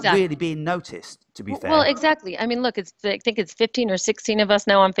without exactly. really being noticed, to be Well, fair. exactly. I mean, look, I think it's 15 or 16 of us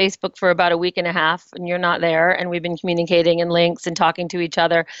now on Facebook for about a week and a half, and you're not there, and we've been communicating in links and talking to each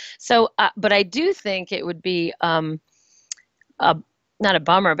other. So, but I do think it would be a, not a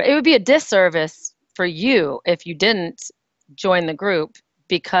bummer, but it would be a disservice for you if you didn't join the group,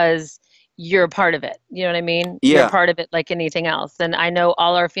 because you're a part of it. You know what I mean? You're a Yeah. part of it like anything else. And I know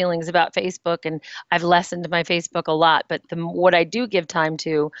all our feelings about Facebook, and I've lessened my Facebook a lot, but what I do give time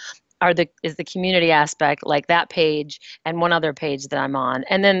to is the community aspect, like that page and one other page that I'm on,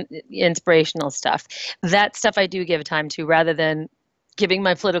 and then inspirational stuff. That stuff I do give time to, rather than giving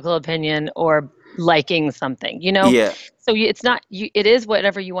my political opinion or liking something. Yeah. So it's not you. It is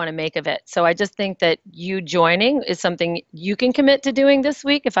whatever you want to make of it. So I just think that you joining is something you can commit to doing this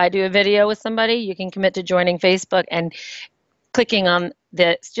week. If I do a video with somebody, you can commit to joining Facebook and clicking on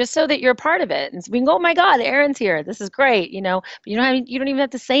this, just so that you're a part of it, and so we can go, oh my God, Aaron's here, this is great. But you don't even have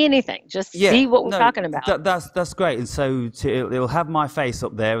to say anything, just Yeah, see what we're no, talking about. that's great, and so it'll have my face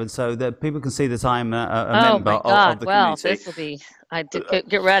up there, and so that people can see that I'm a Oh member my of God, the well, community. this will be,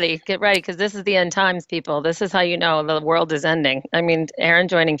 get ready, because this is the end times, people. This is how you know the world is ending. I mean, Aaron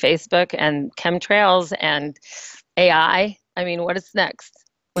joining Facebook and chemtrails and AI. I mean, what is next?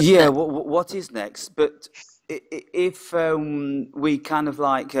 What's Yeah, next? what is next? But if we kind of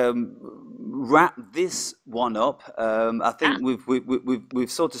like wrap this one up, I Ah, think we've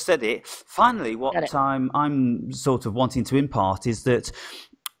sort of said it. Finally, got what it. I'm sort of wanting to impart is that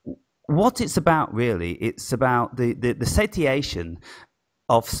what it's about really, it's about the satiation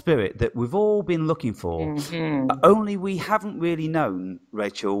of spirit that we've all been looking for. Hmm. Only we haven't really known,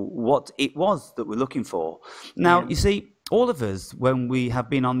 Rachel, what it was that we're looking for. Now, Yeah. you see, all of us, when we have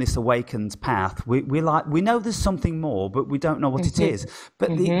been on this awakened path, we know there's something more, but we don't know what it Hmm. is. But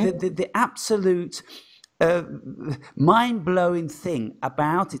Hmm. the absolute uh, mind-blowing thing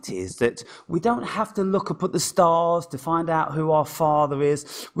about it is that we don't have to look up at the stars to find out who our father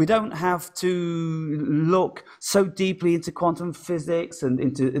is. We don't have to look so deeply into quantum physics and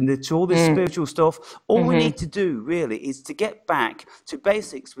into all this spiritual stuff. All we Hmm. need to do really is to get back to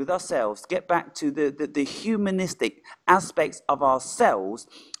basics with ourselves, get back to the humanistic aspects of ourselves,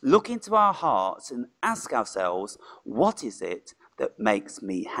 look into our hearts and ask ourselves, what is it that makes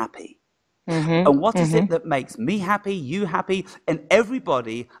me happy? Hmm. And what is Hmm. it that makes me happy, you happy, and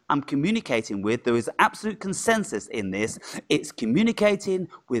everybody I'm communicating with? There is absolute consensus in this. It's communicating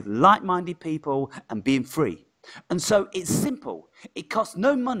with like minded people and being free. And so it's simple, it costs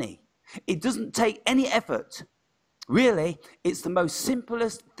no money, it doesn't take any effort. Really, it's the most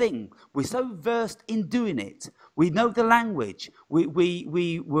simplest thing. We're so versed in doing it. We know the language.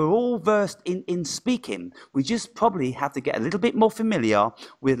 We're all versed in speaking. We just probably have to get a little bit more familiar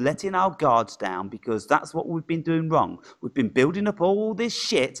with letting our guards down, because that's what we've been doing wrong. We've been building up all this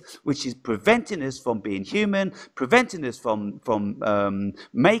shit, which is preventing us from being human, preventing us from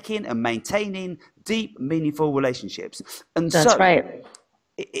making and maintaining deep, meaningful relationships. And That's so, right.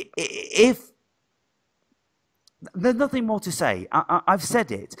 if there's nothing more to say. I've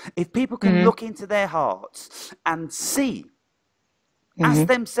said it. If people can Hmm. look into their hearts and see, ask Hmm.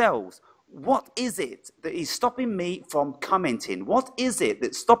 themselves, what is it that is stopping me from commenting? What is it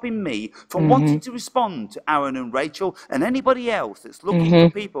that's stopping me from wanting Hmm. to respond to Aaron and Rachel and anybody else that's looking for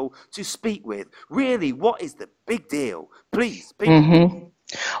Hmm. people to speak with? Really, what is the big deal? Please, people. Hmm.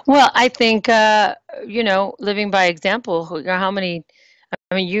 Well, I think living by example. How many?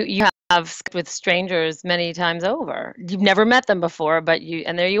 I mean, you have slept with strangers many times over. You've never met them before, but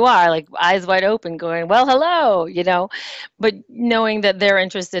and there you are, like eyes wide open, going, "Well, hello," but knowing that they're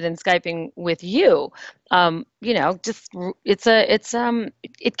interested in Skyping with you, just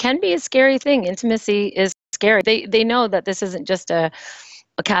it can be a scary thing. Intimacy is scary. They know that this isn't just a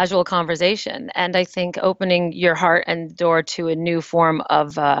casual conversation. And I think opening your heart and door to a new form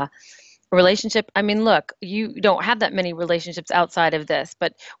of relationship. I mean, look, you don't have that many relationships outside of this,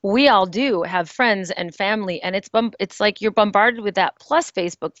 but we all do have friends and family, and it's like you're bombarded with that, plus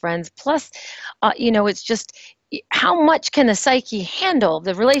Facebook friends, plus, it's just how much can a psyche handle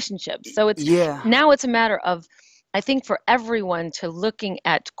the relationship? So now it's a matter of, I think, for everyone to looking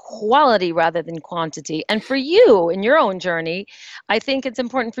at quality rather than quantity. And for you in your own journey, I think it's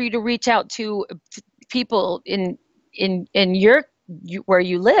important for you to reach out to people in your where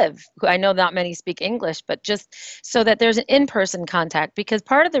you live. I know not many speak English, but just so that there's an in-person contact, because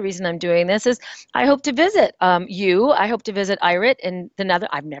part of the reason I'm doing this is I hope to visit you. I hope to visit Irit in the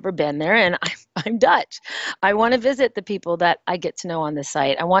Netherlands. I've never been there, and I'm Dutch. I want to visit the people that I get to know on this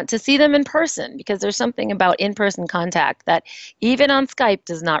site. I want to see them in person, because there's something about in-person contact that even on Skype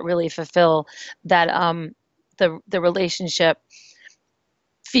does not really fulfill that the relationship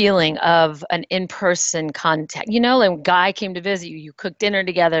feeling of an in-person contact. Like when Guy came to visit you, you cooked dinner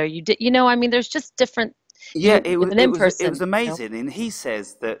together, you did, I mean, there's just different. It was amazing. And he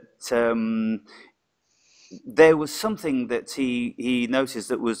says that there was something that he noticed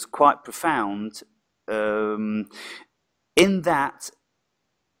that was quite profound, in that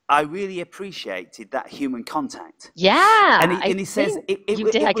I really appreciated that human contact. Yeah. And he says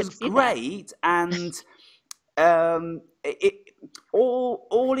it was great. And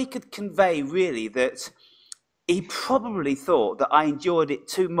all he could convey, really, that he probably thought that I enjoyed it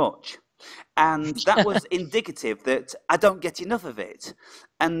too much, and that was indicative that I don't get enough of it,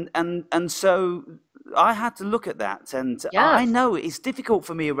 and so I had to look at that, and I know it's difficult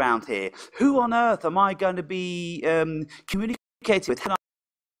for me around here. Who on earth am I going to be communicating with?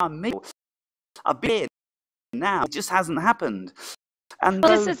 I've been now. It just hasn't happened. And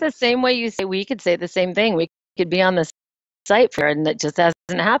this is the same way you say. We could say the same thing. We could be on the site for it, and it just hasn't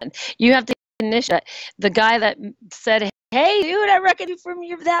happened. You have to initiate. The guy that said, "Hey, dude, I reckon you from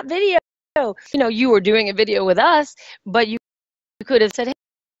that video." You were doing a video with us, but you could have said,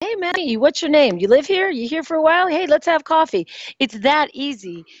 "Hey, Maggie, what's your name? You live here? You here for a while? Hey, let's have coffee." It's that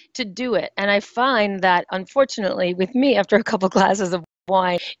easy to do it, and I find that, unfortunately, with me, after a couple glasses of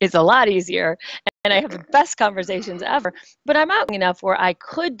wine, it's a lot easier, and I have the best conversations ever. But I'm out enough where I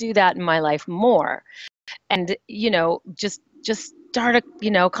could do that in my life more. And, just start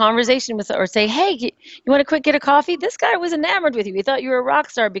a, conversation with, or say, "Hey, you want to get a coffee? This guy was enamored with you. He thought you were a rock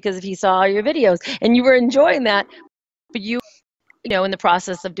star because he saw your videos and you were enjoying that. But you in the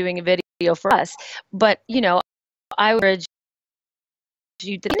process of doing a video for us." But, I would urge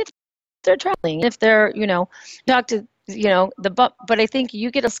you to, if they're traveling, if they're, talk to, but I think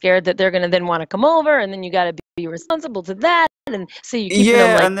you get scared that they're going to then want to come over, and then you got to be responsible to that. And so you keep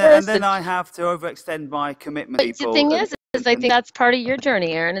them and then I have to overextend my commitment. But the thing is I think that's part of your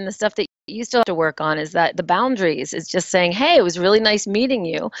journey, Aaron, and the stuff that you still have to work on is that the boundaries is just saying, "Hey, it was really nice meeting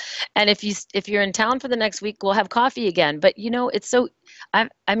you, and if you're in town for the next week, we'll have coffee again." But it's so. I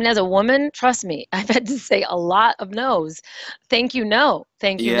mean, as a woman, trust me, I've had to say a lot of no's. Thank you, no.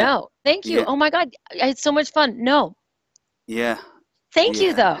 Thank you, no. Thank you. Oh my God, I had so much fun. No. Yeah. Thank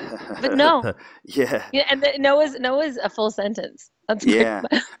you, though, but no. Yeah. And no is a full sentence. That's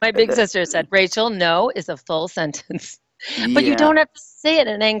my big sister said, "Rachel, no is a full sentence." But you don't have to say it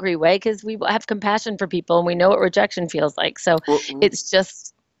in an angry way, because we have compassion for people and we know what rejection feels like. So it's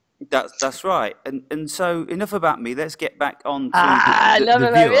just. That's right. And so enough about me. Let's get back on to I love the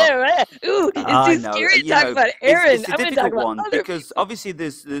it. viewer. Ooh, it's too scary to talk about Aaron. It's a difficult one, because obviously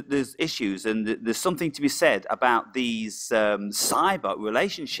there's issues, and there's something to be said about these cyber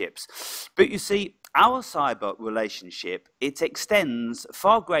relationships. But you see, our cyber relationship, it extends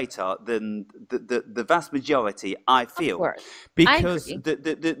far greater than the vast majority, I feel, because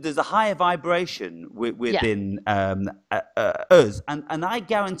there's a higher vibration within us, and I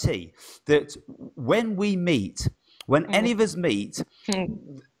guarantee that when we meet, when any of us meet,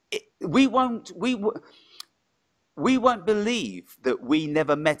 we won't believe that we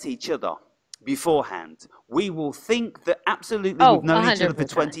never met each other beforehand. We will think that absolutely we've known each other for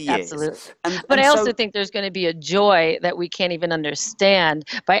 20 years. Absolutely. But I also think there's going to be a joy that we can't even understand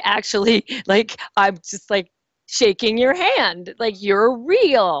by actually, I'm just shaking your hand, you're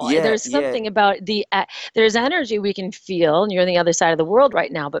real. There's something about there's energy we can feel, and you're on the other side of the world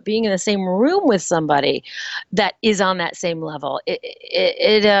right now, but being in the same room with somebody that is on that same level,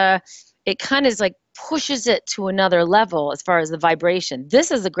 it kind of is pushes it to another level as far as the vibration.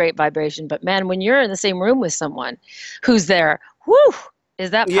 This is a great vibration, but man, when you're in the same room with someone who's there, whoo, is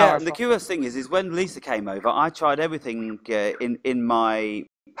that powerful? Yeah, and the curious thing is when Lisa came over, I tried everything in my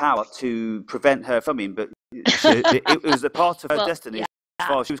power to prevent her from him, but it was a part of her destiny. Yeah. As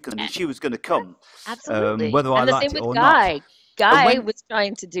far as she was concerned, she was going to come, Absolutely. whether I And the liked same it with or Guy. not. Guy was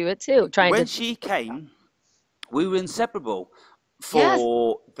trying to do it too. When she came, we were inseparable Yes.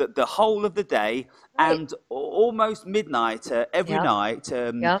 for the whole of the day, Right. and almost midnight every Yep. night,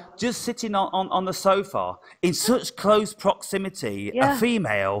 Yep. just sitting on the sofa in such close proximity, Yeah. a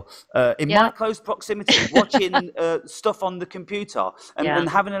female in Yeah. my close proximity, watching stuff on the computer and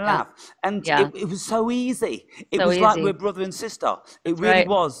having a laugh. And it was so easy. It So was like easy. we're brother and sister. It really right.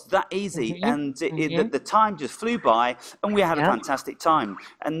 was that easy. And the time just flew by, and we had a Yep. fantastic time.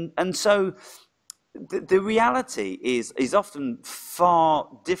 And so the reality is often far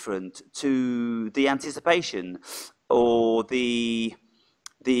different to the anticipation or the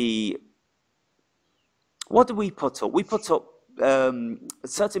what do we put up? We put up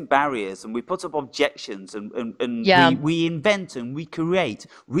certain barriers, and we put up objections, and we invent and we create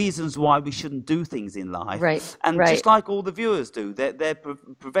reasons why we shouldn't do things in life. Right. And just like all the viewers do, they're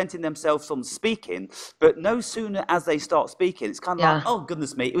preventing themselves from speaking, but no sooner as they start speaking, it's kind of like, oh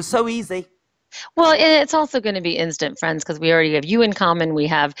goodness me, it was so easy. Well, it's also going to be instant friends because we already have you in common. We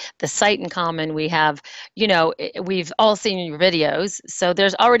have the site in common. We have, we've all seen your videos. So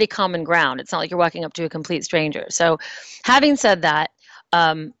there's already common ground. It's not like you're walking up to a complete stranger. So having said that,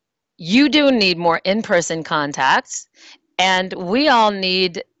 you do need more in-person contact, and we all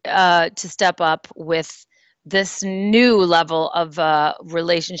need to step up with this new level of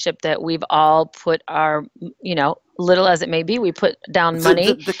relationship that we've all put our, little as it may be, we put down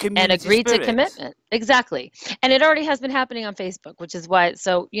money and agreed to commitment. Exactly. And it already has been happening on Facebook, which is why,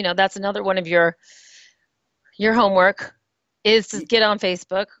 so, that's another one of your homework is to get on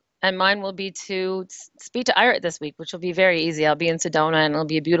Facebook. And mine will be to speak to Irit this week, which will be very easy. I'll be in Sedona, and it'll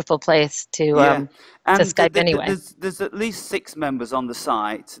be a beautiful place to Skype anyway. There's at least 6 members on the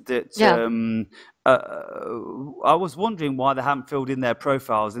site that I was wondering why they haven't filled in their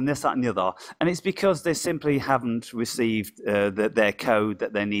profiles and this, that, and the other. And it's because they simply haven't received their code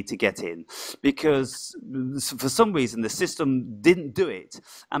that they need to get in. Because for some reason, the system didn't do it.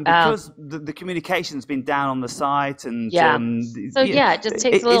 And because the communication's been down on the site, and it just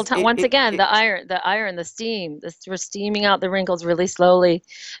takes a little time. Once again, the iron, the steam. We're steaming out the wrinkles really slowly,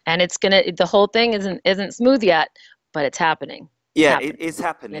 and the whole thing isn't smooth yet, but it's happening. It is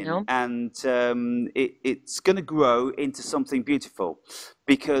happening, and it's going to grow into something beautiful,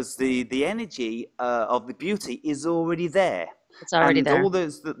 because the energy of the beauty is already there. It's already there. And all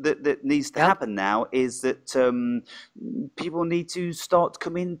that needs to happen now is that people need to start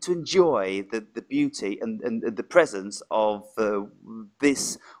coming to enjoy the beauty and the presence of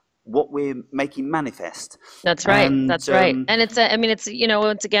this, what we're making manifest. That's right. That's right. And it's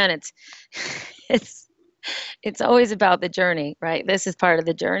once again, it's always about the journey, right? This is part of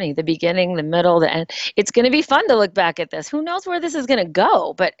the journey, the beginning, the middle, the end. It's going to be fun to look back at this. Who knows where this is going to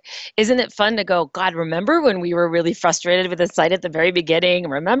go? But isn't it fun to go, God, remember when we were really frustrated with the site at the very beginning?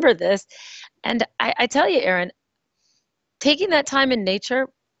 Remember this? And I tell you, Aaron, taking that time in nature,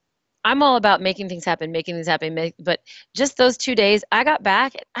 I'm all about making things happen. But just those 2 days, I got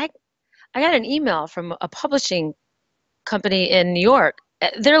back. I got an email from a publishing company in New York.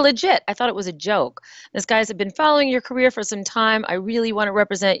 They're legit. I thought it was a joke. This guys have been following your career for some time. I really want to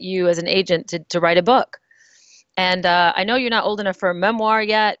represent you as an agent to write a book. And I know you're not old enough for a memoir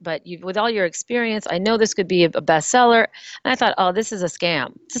yet, but with all your experience, I know this could be a bestseller. And I thought, oh, this is a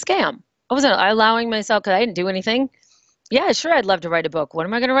scam. It's a scam. I wasn't allowing myself, because I didn't do anything. Yeah, sure, I'd love to write a book. What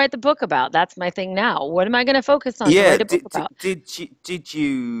am I going to write the book about? That's my thing now. What am I going to focus on to write a book about? Did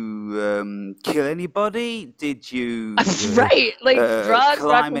you kill anybody? Did you drugs,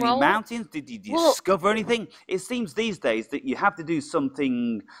 climb any mountains? Did you discover anything? It seems these days that you have to do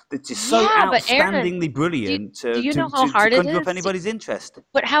something that is so outstandingly brilliant do you know how hard to it conjure is up anybody's interest.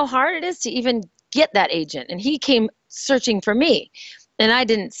 But how hard it is to even get that agent. And he came searching for me, and I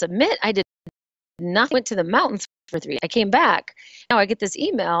didn't submit. I did nothing. Went to the mountains for 3 days. I came back. Now I get this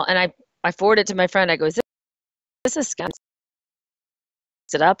email, and I forward it to my friend. I go, is this a scam?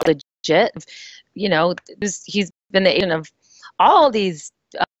 Is it up legit? He's been the agent of all these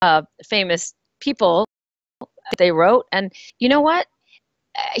famous people that they wrote. And you know what?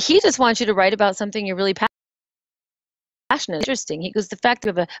 He just wants you to write about something you're really passionate, interesting. He goes, the fact that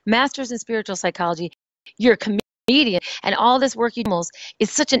you have a master's in spiritual psychology, you're a comedian, and all this work you do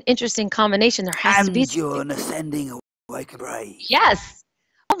is such an interesting combination. There has to be. And you're an ascending awakened ray. Yes,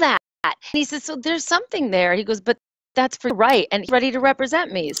 all that. And he says, so there's something there. He goes, but that's for right, and he's ready to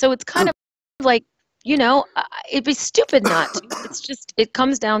represent me. So it's kind of like, it'd be stupid not to. It's just, it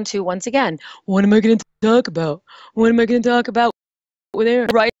comes down to, once again, what am I going to talk about? What am I going to talk about with Aaron?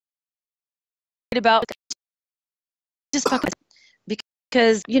 Right? about just fucking,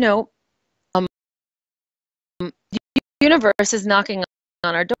 because you know, the universe is knocking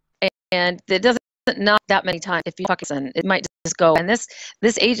on our door, and it doesn't knock that many times. If you fucking, it might just go. And this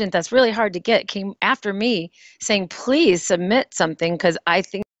agent that's really hard to get came after me saying, please submit something, because I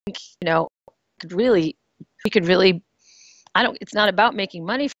think, you know, we could really, it's not about making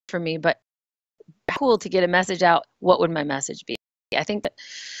money for me, but cool to get a message out. What would my message be? I think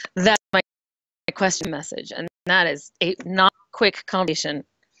that's my question message, and that is a not quick conversation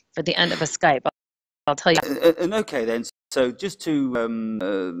for the end of a Skype. I'll tell you. And okay then, so just to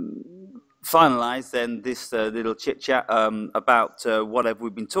finalize then this little chit chat about whatever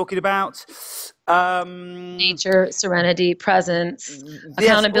we've been talking about. Nature, serenity, presence,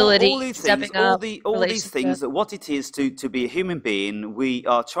 accountability, all these stepping things, up, all these things, that what it is to be a human being, we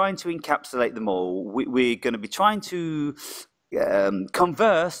are trying to encapsulate them all. We're going to be trying to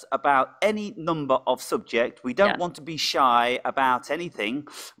converse about any number of subject. We don't want to be shy about anything,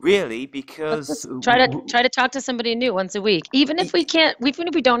 really, because try to talk to somebody new once a week, even if we can't, even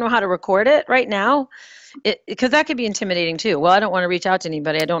if we don't know how to record it right now, because that could be intimidating too. Well, I don't want to reach out to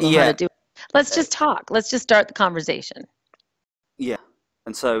anybody. I don't know how to do it. Let's just talk. Let's just start the conversation. Yeah.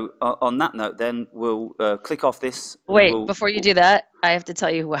 And so on that note, then we'll click off this. Wait, before you do that, I have to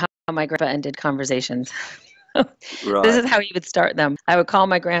tell you how my grandpa ended conversations. Right. This is how he would start them. I would call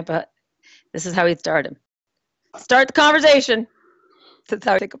my grandpa. This is how he'd start him. Start the conversation. That's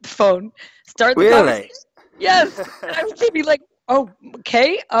how I pick up the phone. Start the conversation. Yes. And I would be like, oh,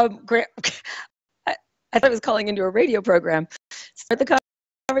 okay. I thought I was calling into a radio program. Start the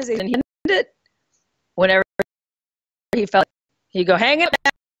conversation. He ended it whenever he felt. He'd go, hang it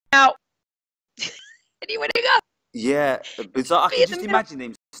out. And he would hang up. Yeah, because I can just imagine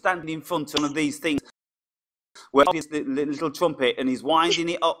him standing in front of one of these things with this little trumpet, and he's winding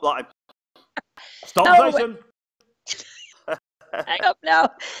it up like, stop station. Hang up now.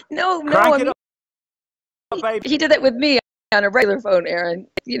 No. Crank it up, baby. He did that with me on a regular phone, Aaron.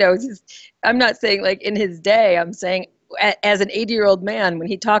 You know, I'm not saying like in his day. I'm saying as an 80-year-old man, when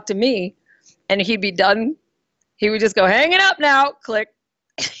he talked to me and he'd be done, he would just go, hang it up now, click.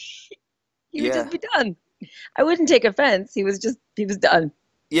 He would just be done. I wouldn't take offense. He was done.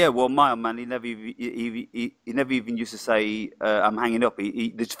 Yeah, well, my old man, he never even used to say, I'm hanging up.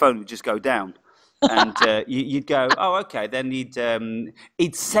 The phone would just go down. And you'd go, oh, okay. Then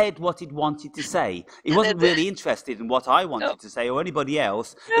he'd said what he'd wanted to say. He wasn't really interested in what I wanted to say or anybody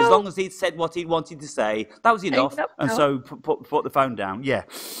else. As long as he'd said what he wanted to say, that was enough. And so put the phone down. Yeah.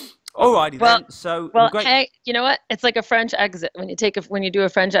 All righty then. So great. Hey, you know what? It's like a French exit. When you do a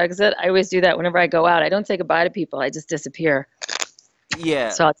French exit, I always do that whenever I go out. I don't say goodbye to people. I just disappear. Yeah.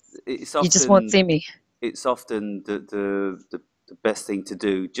 So it's often, you just won't see me. It's often the best thing to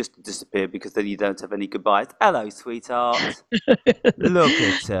do, just to disappear, because then you don't have any goodbyes. Hello, sweetheart. Look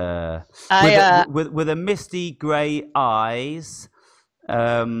at her with a misty grey eyes.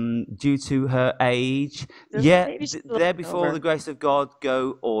 Due to her age. There before the grace of God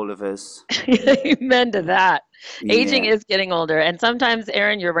go all of us. Amen to that. Aging is getting older, and sometimes,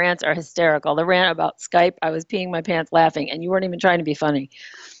 Aaron, your rants are hysterical. The rant about Skype, I was peeing my pants laughing, and you weren't even trying to be funny.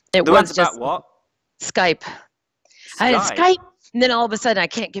 The rant about what? Skype. I had Skype. And then all of a sudden, I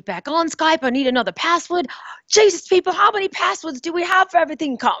can't get back on Skype. I need another password. Jesus, people, how many passwords do we have for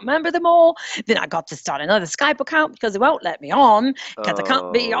everything? Can't remember them all. Then I got to start another Skype account because it won't let me on because I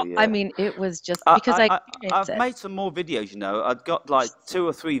can't be on. Yeah. I mean, it was just because I've made some more videos, you know. I've got like 2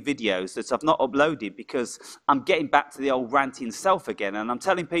 or 3 videos that I've not uploaded because I'm getting back to the old ranting self again. And I'm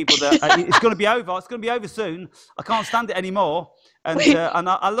telling people that it's going to be over. It's going to be over soon. I can't stand it anymore. And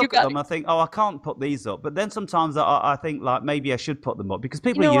I look at them and I think, oh, I can't put these up. But then sometimes I think like maybe I should put them up because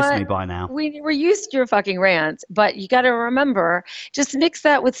people are used to me by now. We're used to your fucking rants, but you got to remember, just mix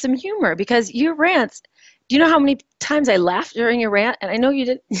that with some humor because your rants. Do you know how many times I laughed during your rant? And I know you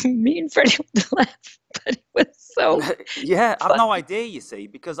didn't mean for anyone to laugh, but it was so yeah, I have no idea, you see,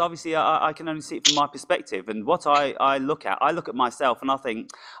 because obviously I can only see it from my perspective. And what I look at myself and I think,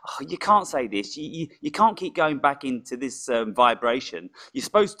 oh, you can't say this. You can't keep going back into this vibration. You're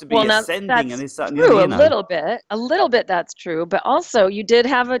supposed to be ascending and this, that, and the other, you know. A little bit that's true. But also you did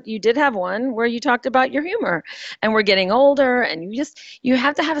have one where you talked about your humor, and we're getting older, and you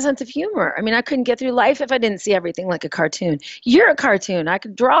have to have a sense of humor. I mean, I couldn't get through life if I didn't see everything like a cartoon. You're a cartoon. I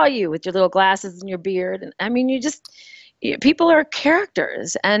could draw you with your little glasses and your beard. And I mean, people are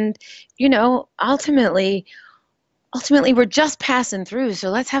characters. And, you know, ultimately, ultimately we're just passing through, so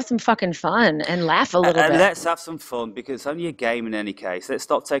let's have some fucking fun and laugh a little And bit. let's have some fun because it's only a game in any case. Let's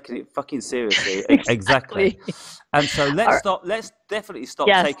stop taking it fucking seriously. Exactly. Exactly. And so All right. let's definitely stop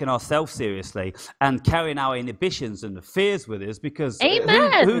Yes. taking ourselves seriously and carrying our inhibitions and the fears with us because who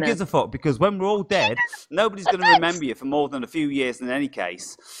Amen. gives a fuck? Because when we're all dead, nobody's going to remember you for more than a few years in any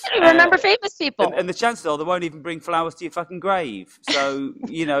case. I don't remember famous people. And the chances are they won't even bring flowers to your fucking grave. So,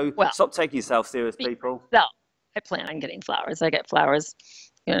 Well, stop taking yourself serious, speak for people. yourself. I plan on getting flowers. I get flowers.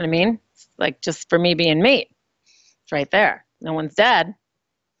 You know what I mean? Like just for me being me. It's right there. No one's dead.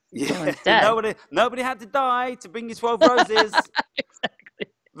 No Yeah, one's dead. nobody had to die to bring you 12 roses. Exactly.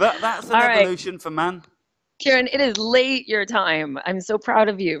 That's an All right, evolution for man. Kieran, it is late your time. I'm so proud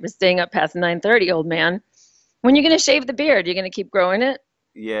of you for staying up past 9:30, old man. When are you going to shave the beard? You're going to keep growing it?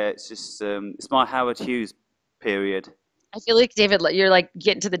 Yeah, it's just it's my Howard Hughes period. I feel like you're like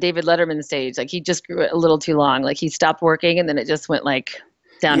getting to the David Letterman stage. Like he just grew it a little too long. Like he stopped working and then it just went like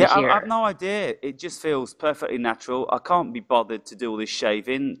down Yeah, to I've here. no idea. It just feels perfectly natural. I can't be bothered to do all this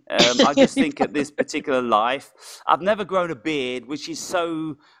shaving. I just think at this particular life, I've never grown a beard, which is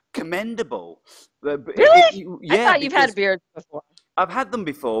so commendable. Really? I Yeah, thought you've had because beards before. I've had them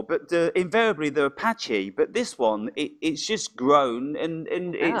before, but invariably they're patchy. But this one, it's just grown and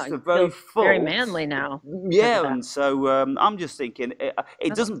Wow, it's you very feel very full. manly now because of Yeah, that. and so I'm just thinking it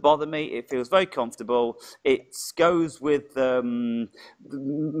Oh, doesn't bother me. It feels very comfortable. It goes with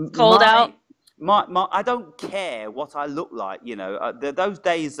it's cold out. my. I don't care what I look like. Those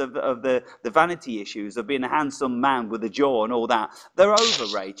days of the vanity issues of being a handsome man with a jaw and all that, they're over,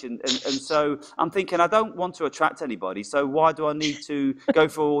 Rach. And so I'm thinking I don't want to attract anybody. So why do I need to go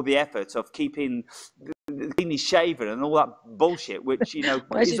through all the effort of keeping cleanly shaven and all that bullshit, which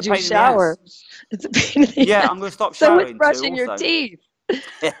Why is a should you pain in the ass. shower? It's a pain in the Yeah, ass. I'm going to stop So is showering too. brushing your Also, teeth.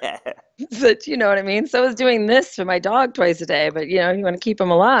 But you know what I mean? So is doing this for my dog twice a day. But you want to keep him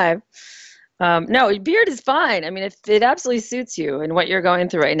alive. No, beard is fine. I mean, if it absolutely suits you and what you're going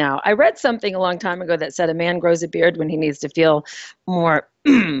through right now. I read something a long time ago that said a man grows a beard when he needs to feel more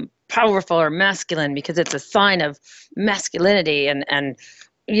powerful or masculine because it's a sign of masculinity and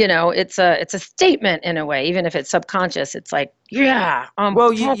it's a statement in a way, even if it's subconscious. It's like, yeah,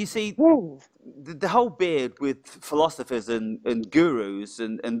 well, you see, woo. the whole beard with philosophers and gurus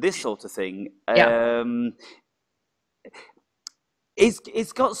and this sort of thing. Yeah,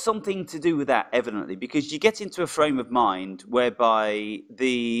 It's got something to do with that, evidently, because you get into a frame of mind whereby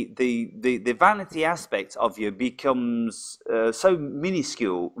the vanity aspect of you becomes so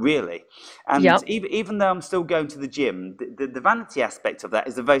minuscule, really. And yep. even though I'm still going to the gym, the vanity aspect of that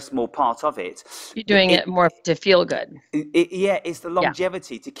is a very small part of it. You're doing It, it more to feel good. yeah, it's the Yeah,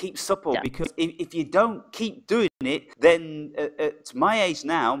 longevity to keep supple yeah. because if you don't keep doing it, then at my age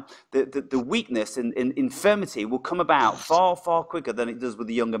now, the weakness and infirmity will come about far, far quicker than it does with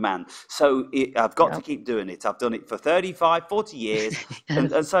the younger man. So I've got to Yep. keep doing it. I've done it for 35, 40 years,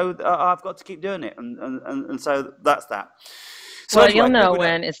 Yes. and so I've got to keep doing it. And so that's that. So Well, you'll anyway, know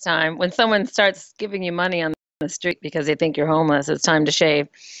when it's time. When someone starts giving you money on the street because they think you're homeless, it's time to shave.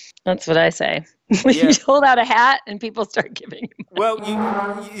 That's what I say. When you yeah. hold out a hat and people start giving you Well,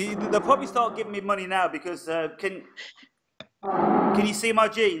 they'll probably start giving me money now because can you see my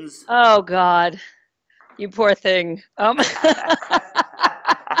jeans? Oh God, you poor thing.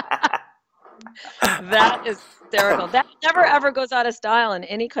 That is hysterical. That never ever goes out of style in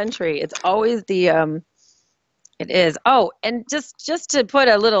any country. It's always it is. Oh, and just to put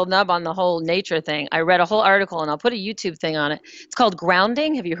a little nub on the whole nature thing, I read a whole article and I'll put a YouTube thing on it. It's called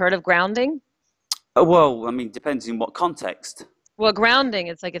grounding. Have you heard of grounding? Well, I mean, depends in what context. Well, grounding,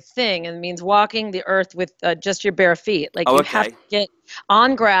 it's like a thing and it means walking the earth with just your bare feet. Like Oh, you have to okay. get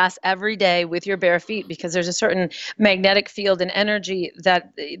on grass every day with your bare feet because there's a certain magnetic field and energy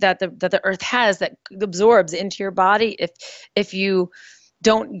that the earth has that absorbs into your body if you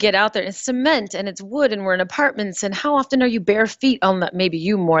don't get out there. It's cement and it's wood and we're in apartments. And how often are you bare feet on that? Maybe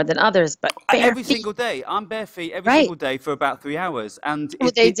you more than others, but bare Every feet, single day. I'm bare feet every right? single day for about 3 hours, and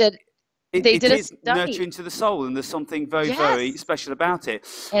Well, they did. They it did a is study. nurturing to the soul, and there's something very, very Yes. special about it.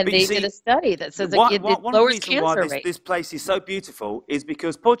 And But you they did a see, study that says like it one of the lowers reasons why cancer rate. this place is so beautiful is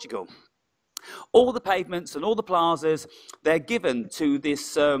because Portugal. All the pavements and all the plazas, they're given to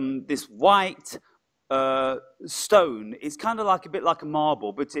this white stone. It's kind of like a bit like a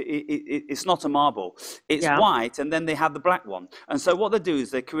marble, but it's not a marble. It's Yeah. white, and then they have the black one. And so what they do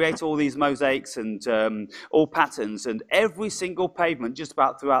is they create all these mosaics and all patterns, and every single pavement, just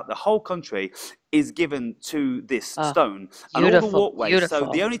about throughout the whole country, is given to this Oh, stone, and all the beautiful, walkways. So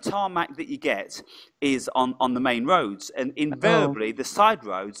the beautiful. only tarmac that you get is on the main roads, and Oh, invariably the side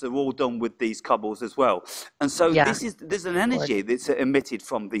roads are all done with these cobbles as well. And so yeah, there's an energy gorgeous. that's emitted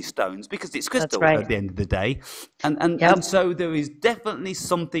from these stones because it's That's crystal right. at the end of the day, and Yep, so there is definitely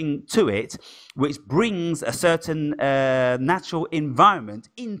something to it which brings a certain natural environment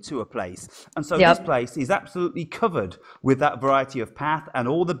into a place. And so this yep. place is absolutely covered with that variety of path and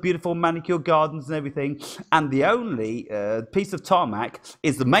all the beautiful manicured gardens and everything. And the only piece of tarmac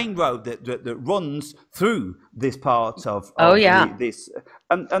is the main road that runs through this part Oh, yeah. this,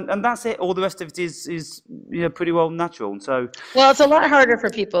 and that's it. All the rest of it is pretty well natural. And so Well, it's a lot harder for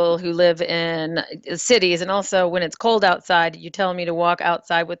people who live in cities, and also when it's cold outside, you tell me to walk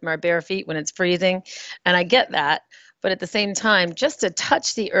outside with my bare feet when it's freezing, and I get that. But at the same time, just to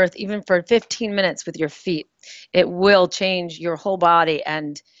touch the earth, even for 15 minutes with your feet, it will change your whole body,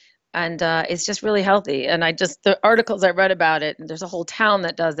 and it's just really healthy. And the articles I read about it, and there's a whole town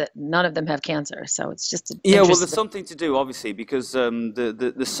that does it. None of them have cancer, so it's just yeah, well, there's interesting. something to do, obviously, because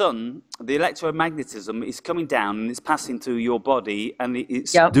the sun, the electromagnetism is coming down and it's passing through your body, and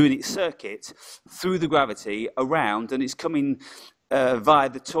it's Yep. doing its circuit through the gravity around, and it's coming via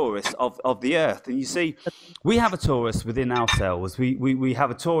the torus of the Earth. And you see, we have a torus within ourselves. We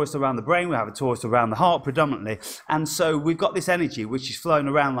have a torus around the brain, we have a torus around the heart predominantly. And so we've got this energy which is flowing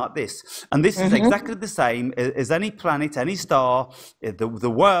around like this. And this is exactly the same as any planet, any star,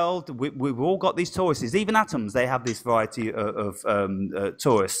 the world. We've all got these toruses. Even atoms, they have this variety of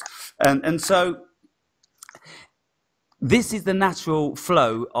torus. And so this is the natural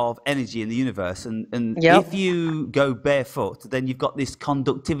flow of energy in the universe, and Yep. if you go barefoot, then you've got this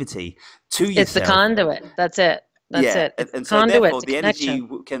conductivity to It's the yourself. conduit. That's it. That's Yeah, it. It's the and so conduit, therefore the the energy connection.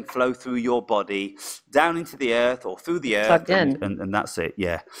 can flow through your body down into the earth or through the earth, Plugged in. and that's it.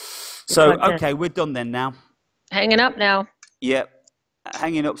 Yeah. You're So plugged in. okay, we're done then now. Hanging up now. Yep,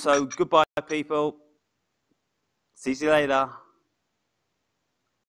 hanging up. So goodbye, people. See you later.